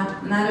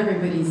 Not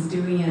everybody's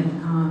doing it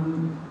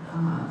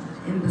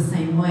in the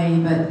same way,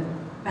 but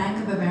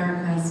Bank of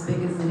America, as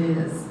big as it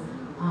is,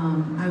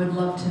 I would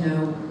love to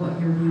know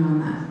what your view on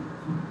that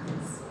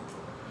is.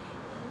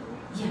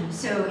 Yeah,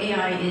 so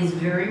AI is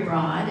very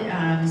broad,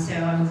 so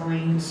I'm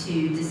going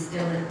to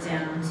distill it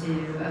down to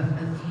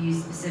a few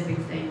specific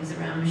things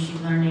around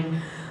machine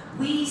learning.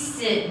 We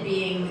sit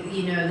being,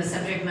 the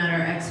subject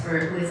matter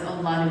expert with a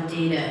lot of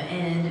data,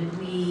 and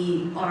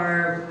we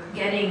are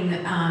getting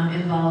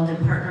involved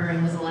and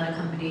partnering with a lot of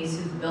companies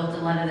who've built a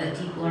lot of that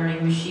deep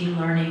learning, machine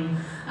learning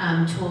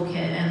toolkit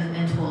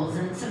and tools.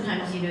 And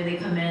sometimes, they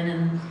come in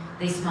and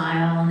they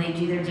smile and they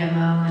do their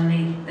demo and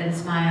they then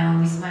smile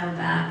and we smile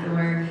back and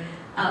we're,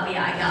 oh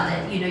yeah, I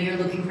got it. You're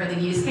looking for the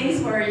use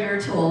case for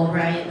your tool,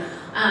 right?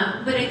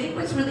 But I think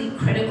what's really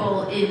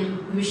critical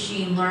in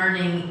machine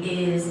learning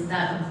is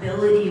that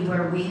ability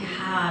where we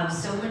have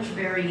so much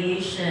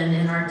variation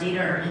in our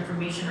data or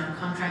information or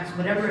contracts,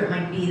 whatever it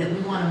might be, that we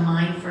want to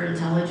mine for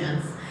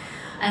intelligence.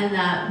 And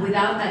that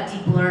without that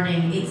deep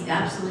learning, it's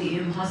absolutely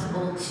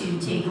impossible to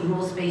take a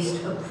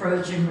rules-based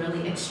approach and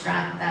really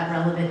extract that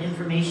relevant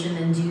information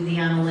and do the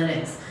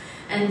analytics.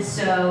 And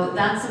so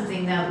that's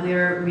something that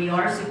we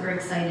are super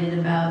excited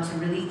about, to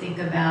really think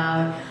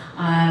about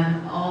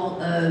all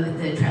of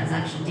the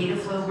transaction data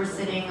flow we're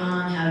sitting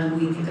on. How do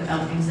we think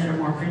about things that are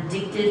more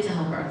predictive to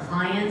help our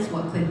clients?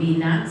 What could be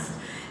next?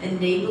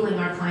 Enabling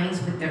our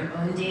clients with their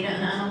own data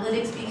and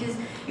analytics, because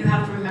you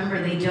have to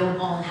remember they don't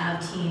all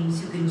have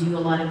teams who can do a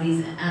lot of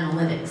these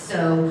analytics.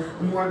 So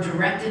a more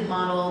directed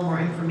model, more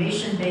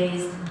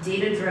information-based,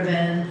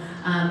 data-driven,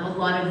 a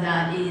lot of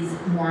that is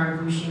more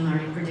machine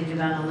learning, predictive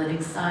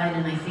analytics side,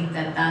 and I think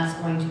that that's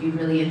going to be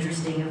really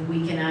interesting if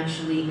we can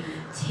actually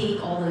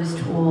take all those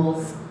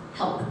tools,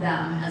 help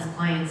them as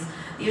clients.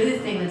 The other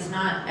thing that's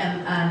not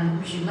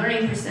machine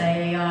learning per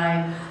se,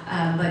 AI,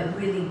 but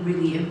really,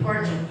 really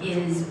important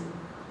is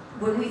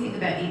when we think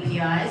about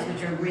APIs,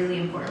 which are really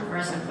important for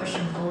us to push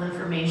and pull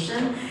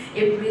information,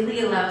 it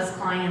really allows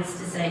clients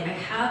to say, I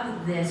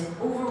have this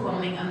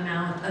overwhelming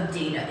amount of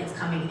data. It's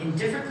coming in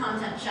different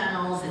content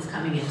channels, it's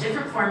coming in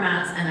different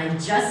formats, and I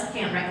just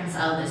can't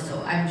reconcile this,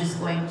 so I'm just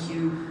going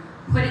to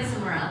put it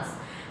somewhere else.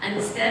 And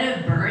instead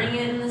of burning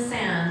it in the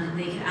sand,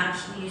 they can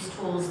actually use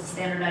tools to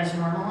standardize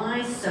and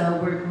normalize. So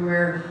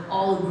we're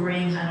all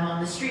agreeing kind of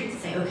on the street to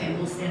say, okay,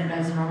 we'll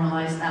standardize and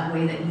normalize that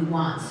way that you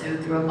want. So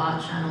through a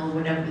bot channel,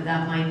 whatever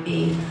that might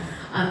be.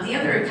 The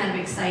other kind of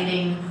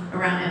exciting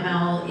around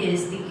ML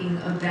is thinking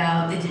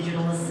about the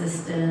digital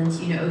assistant.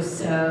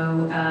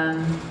 So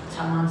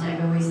Tom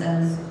Montag always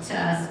says to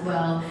us,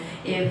 well,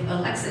 if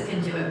Alexa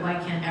can do it, why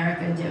can't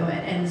Erica do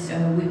it? And so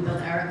we've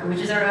built Erica, which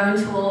is our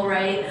own tool,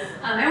 right?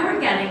 And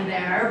we're getting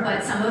there,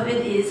 but some of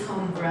it is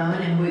homegrown,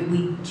 and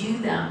we do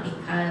that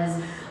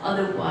because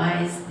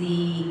otherwise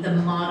the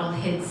model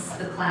hits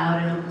the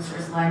cloud and open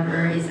source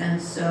libraries,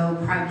 and so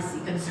privacy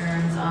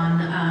concerns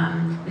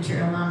on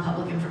material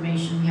non-public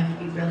information, we have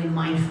to be really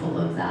mindful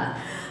of that.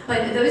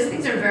 But those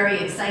things are very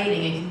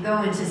exciting. It can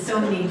go into so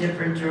many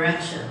different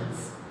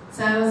directions.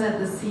 So I was at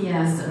the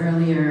CES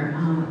earlier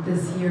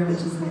this year, which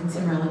is the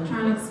Consumer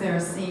Electronics Fair,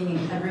 seeing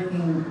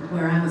everything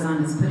where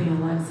Amazon is putting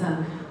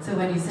Alexa. So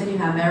when you said you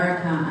have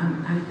Erica,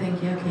 I'm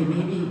thinking, okay,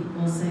 maybe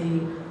we'll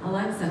say,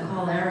 Alexa,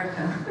 call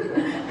Erica,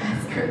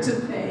 ask her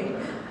to pay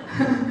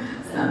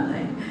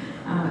something.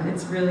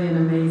 It's really an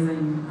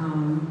amazing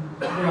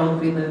world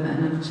we live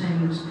in of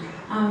change.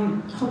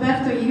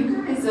 Roberto,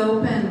 you guys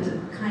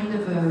opened kind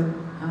of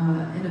a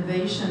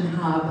innovation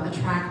hub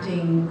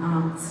attracting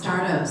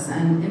startups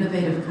and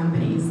innovative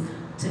companies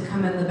to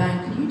come in the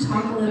bank. Could you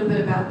talk a little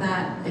bit about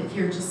that? If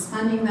you're just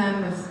funding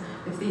them,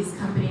 if these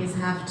companies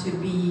have to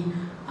be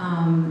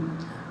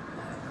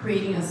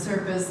creating a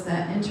service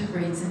that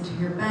integrates into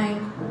your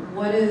bank,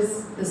 what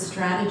is the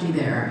strategy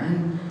there?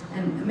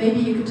 And maybe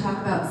you could talk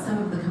about some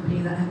of the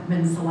companies that have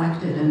been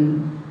selected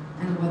and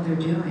what they're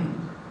doing.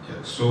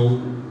 Yeah,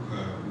 so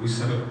we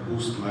set up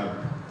Boost Lab,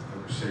 I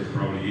would say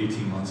probably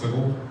 18 months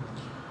ago.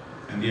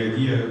 And the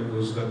idea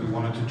was that we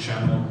wanted to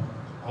channel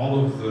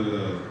all of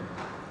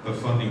the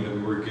funding that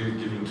we were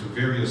giving to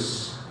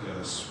various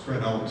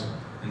spread out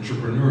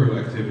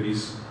entrepreneurial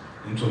activities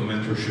into a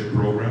mentorship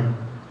program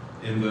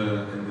in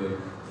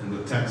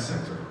the tech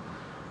sector.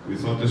 We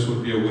thought this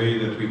would be a way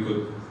that we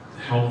could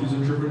help these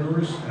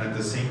entrepreneurs and at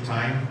the same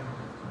time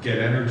get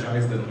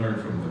energized and learn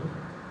from them.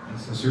 And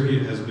sincerely,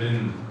 it has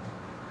been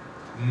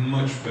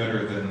much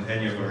better than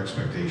any of our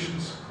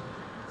expectations.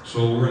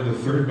 So we're in the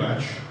third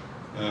batch.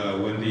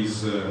 When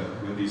these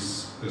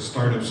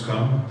startups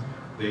come,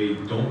 they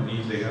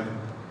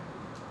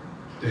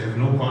have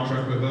no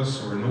contract with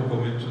us or no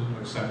commitment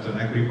to accept an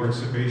equity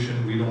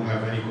participation. We don't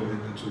have any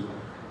commitment to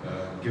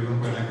give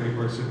them an equity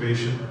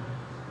participation.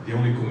 The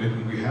only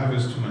commitment we have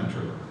is to mentor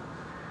them.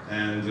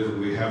 And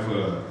we have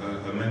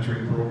a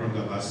mentoring program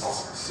that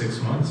lasts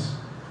 6 months,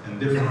 and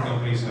different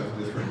companies have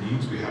different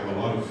needs. We have a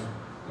lot of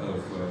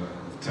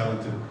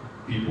talented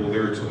people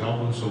there to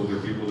help them. So there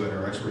are people that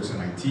are experts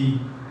in IT,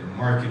 in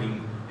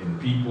marketing, in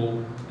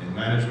people, in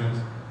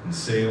management, in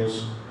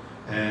sales.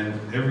 And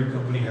every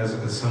company has,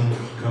 some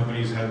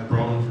companies had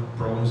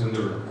problems in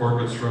their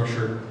corporate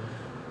structure.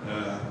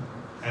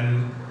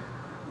 And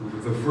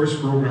the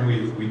first program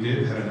we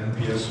did had an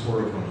NPS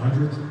score of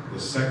 100. The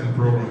second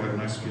program had an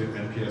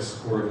NPS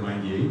score of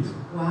 98.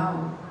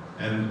 Wow.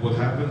 And what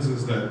happens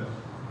is that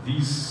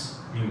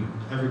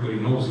everybody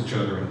knows each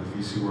other in the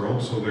VC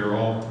world, so they're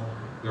all,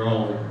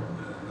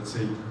 let's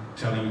say,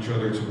 telling each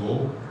other to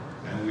go.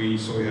 And we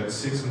had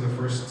 6 in the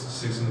first,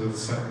 6 in the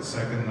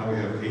second. Now we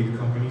have 8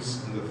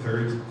 companies in the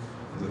third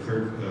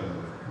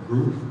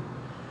group.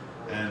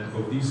 And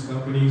of these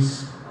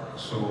companies,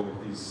 so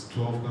these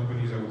 12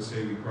 companies, I would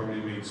say we probably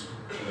made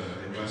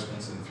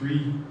investments in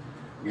 3.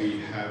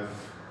 We have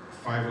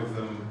 5 of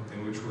them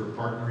in which we're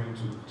partnering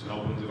to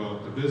help them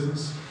develop the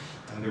business,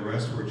 and the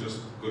rest were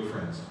just good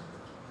friends.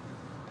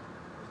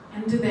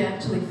 And do they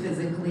actually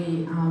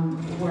physically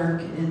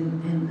work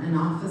in an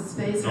office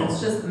space? No. Or it's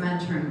just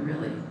mentoring,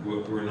 really?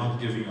 We're not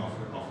giving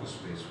office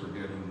space. We're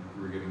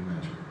getting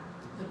mentoring.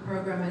 The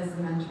program is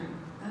the mentoring.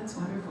 That's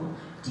wonderful.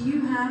 Do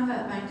you have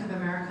at Bank of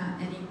America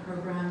any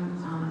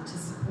program to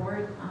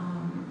support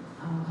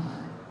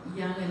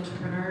young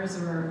entrepreneurs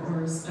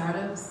or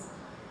startups?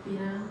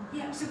 Bina?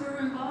 Yeah, so we're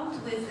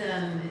involved with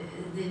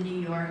the New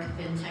York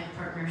FinTech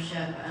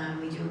partnership.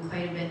 We do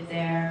quite a bit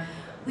there.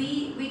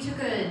 We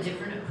took a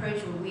different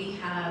approach where we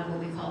have what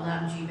we call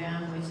Lab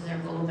GBAM, which is our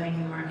Global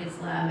Banking Markets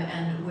Lab,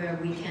 and where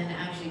we can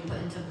actually put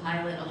into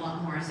pilot a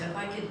lot more. So if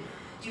I could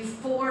do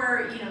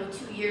 4,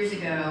 2 years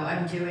ago,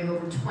 I'm doing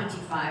over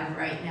 25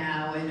 right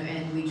now,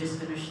 and we just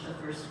finished the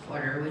first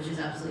quarter, which is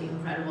absolutely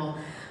incredible.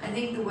 I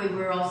think the way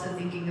we're also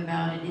thinking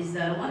about it is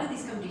that a lot of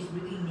these companies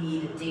really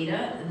need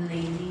data, and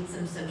they need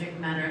some subject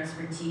matter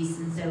expertise,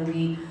 and so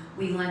we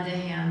lend a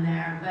hand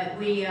there. But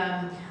we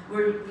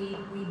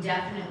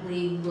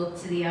definitely look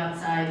to the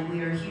outside. We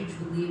are huge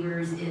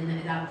believers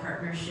in that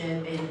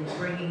partnership, in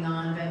bringing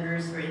on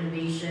vendors for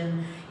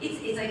innovation.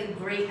 It's like a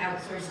great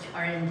outsourced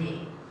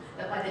R&D.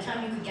 But by the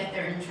time you could get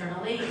there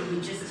internally, it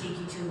would just take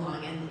you too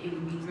long, and it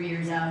would be 3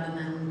 years out, and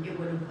then it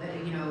would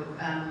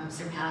have,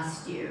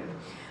 surpassed you.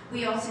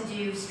 We also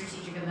do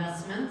strategic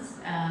investments,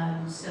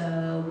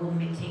 so we'll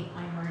take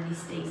minority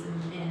stakes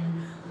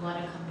in a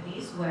lot of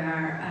companies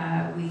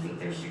where we think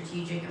they're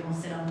strategic, and we'll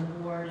sit on the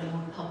board and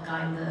we'll help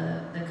guide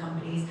the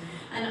companies.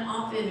 And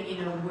often,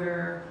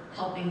 we're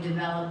helping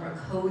develop or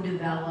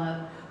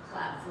co-develop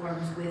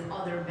platforms with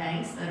other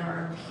banks that are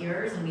our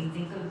peers, and we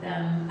think of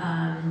them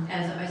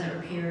as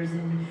our peers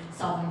in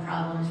solving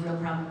problems, real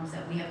problems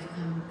that we have to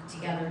come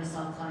together to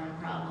solve client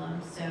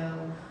problems.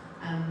 So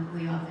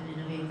we often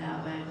innovate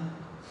that way.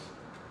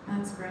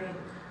 That's great.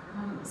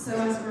 So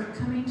as we're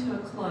coming to a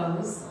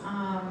close,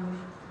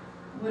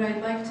 what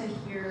I'd like to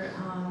hear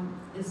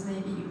is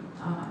maybe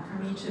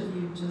from each of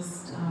you,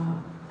 just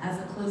as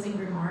a closing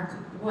remark,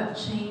 what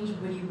change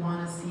would you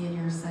want to see in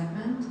your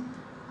segment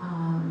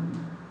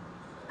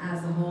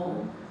as a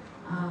whole,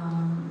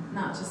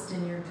 not just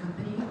in your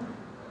company,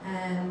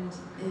 and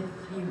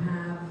if you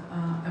have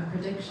a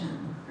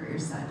prediction for your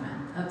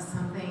segment of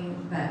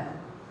something that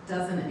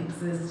doesn't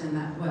exist and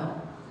that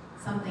will,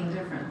 something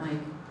different,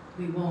 like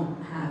we won't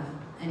have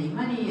any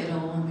money,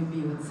 it'll only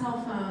be with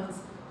cell phones.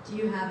 Do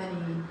you have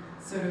any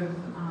sort of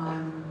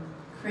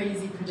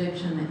crazy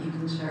prediction that you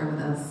can share with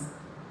us,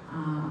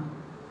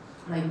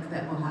 like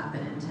that will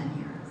happen in 10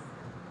 years?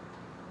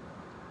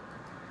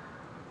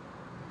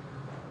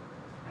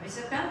 I was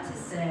about to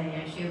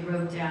say, actually I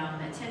wrote down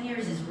that 10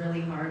 years is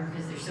really hard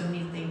because there's so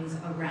many things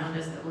around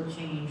us that will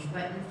change.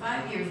 But in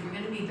 5 years, we're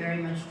going to be very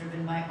much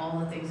driven by all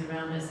the things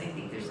around us. I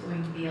think there's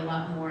going to be a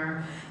lot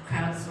more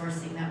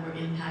crowdsourcing that we're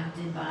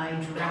impacted by,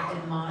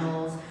 directed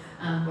models,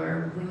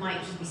 where we might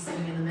just be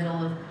sitting in the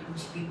middle of putting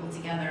 2 people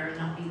together and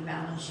not be the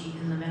balance sheet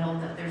in the middle,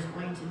 that there's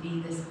going to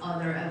be this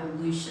other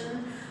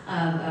evolution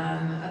of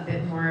a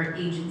bit more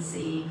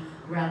agency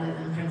rather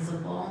than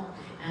principle.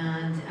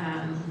 And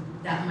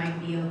that might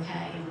be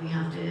okay, and we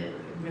have to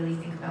really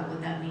think about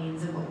what that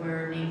means and what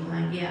we're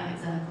enabling. Yeah,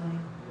 exactly.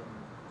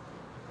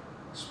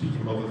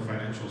 Speaking about the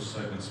financial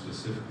segment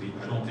specifically,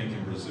 I don't think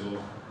in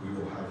Brazil we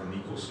will have an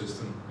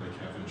ecosystem like you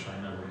have in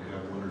China where you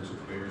have one or two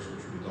players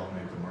which really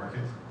dominate the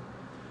market.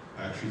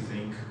 I actually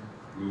think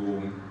we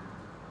will,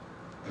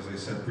 as I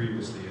said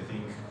previously, I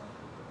think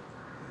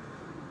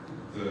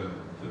the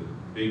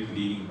big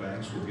leading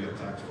banks will be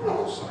attacked from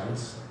all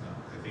sides.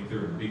 I think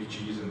they're a big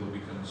cheese and they'll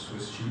become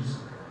Swiss cheese.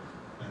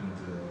 And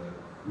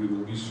we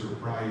will be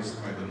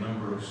surprised by the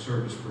number of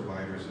service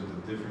providers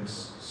and the different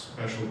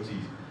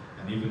specialties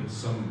and even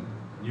some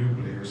new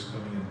players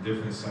coming in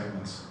different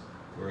segments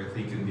where I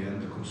think in the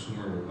end the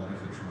consumer will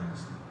benefit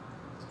tremendously.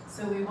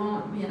 So we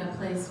won't be in a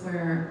place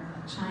where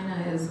China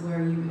is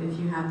where if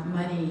you have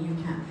money, you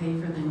can't pay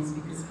for things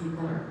because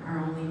people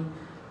are only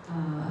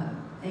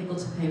able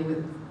to pay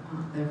with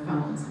their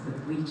phones,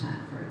 with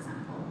WeChat, for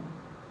example.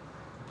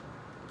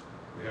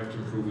 We have to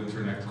improve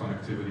internet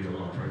connectivity a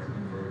lot, right?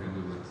 Before we can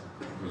do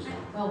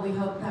that. Well, we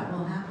hope that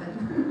will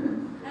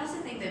happen. I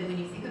also think that when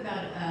you think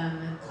about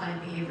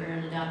client behavior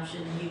and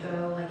adoption, you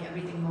go like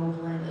everything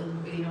mobile and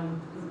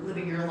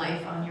living your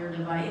life on your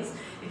device.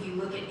 If you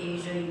look at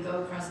Asia, you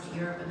go across to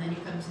Europe, and then you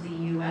come to the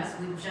U.S.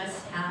 We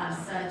just have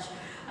such,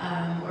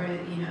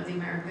 the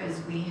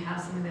Americas, we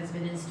have something that's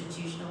been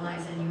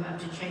institutionalized, and you have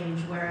to change.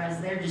 Whereas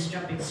they're just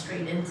jumping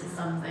straight into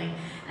something,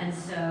 and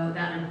so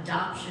that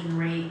adoption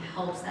rate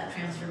helps that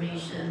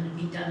transformation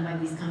be done by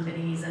these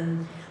companies.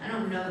 And I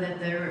don't know that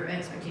their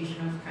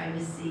expectation of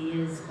privacy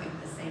is quite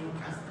the same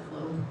across the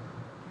globe.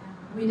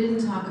 We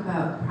didn't talk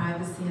about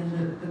privacy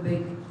and the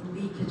big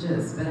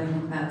leakages, but I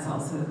think that's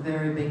also a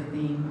very big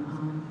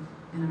theme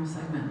in our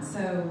segment.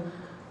 So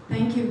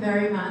thank you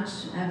very much,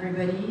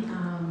 everybody.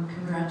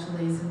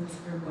 Congratulations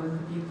for both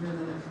of you for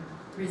the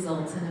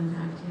results and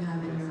impact you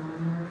have in your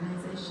own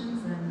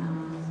organizations,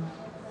 and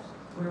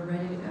we're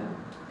ready to go.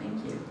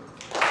 Thank you.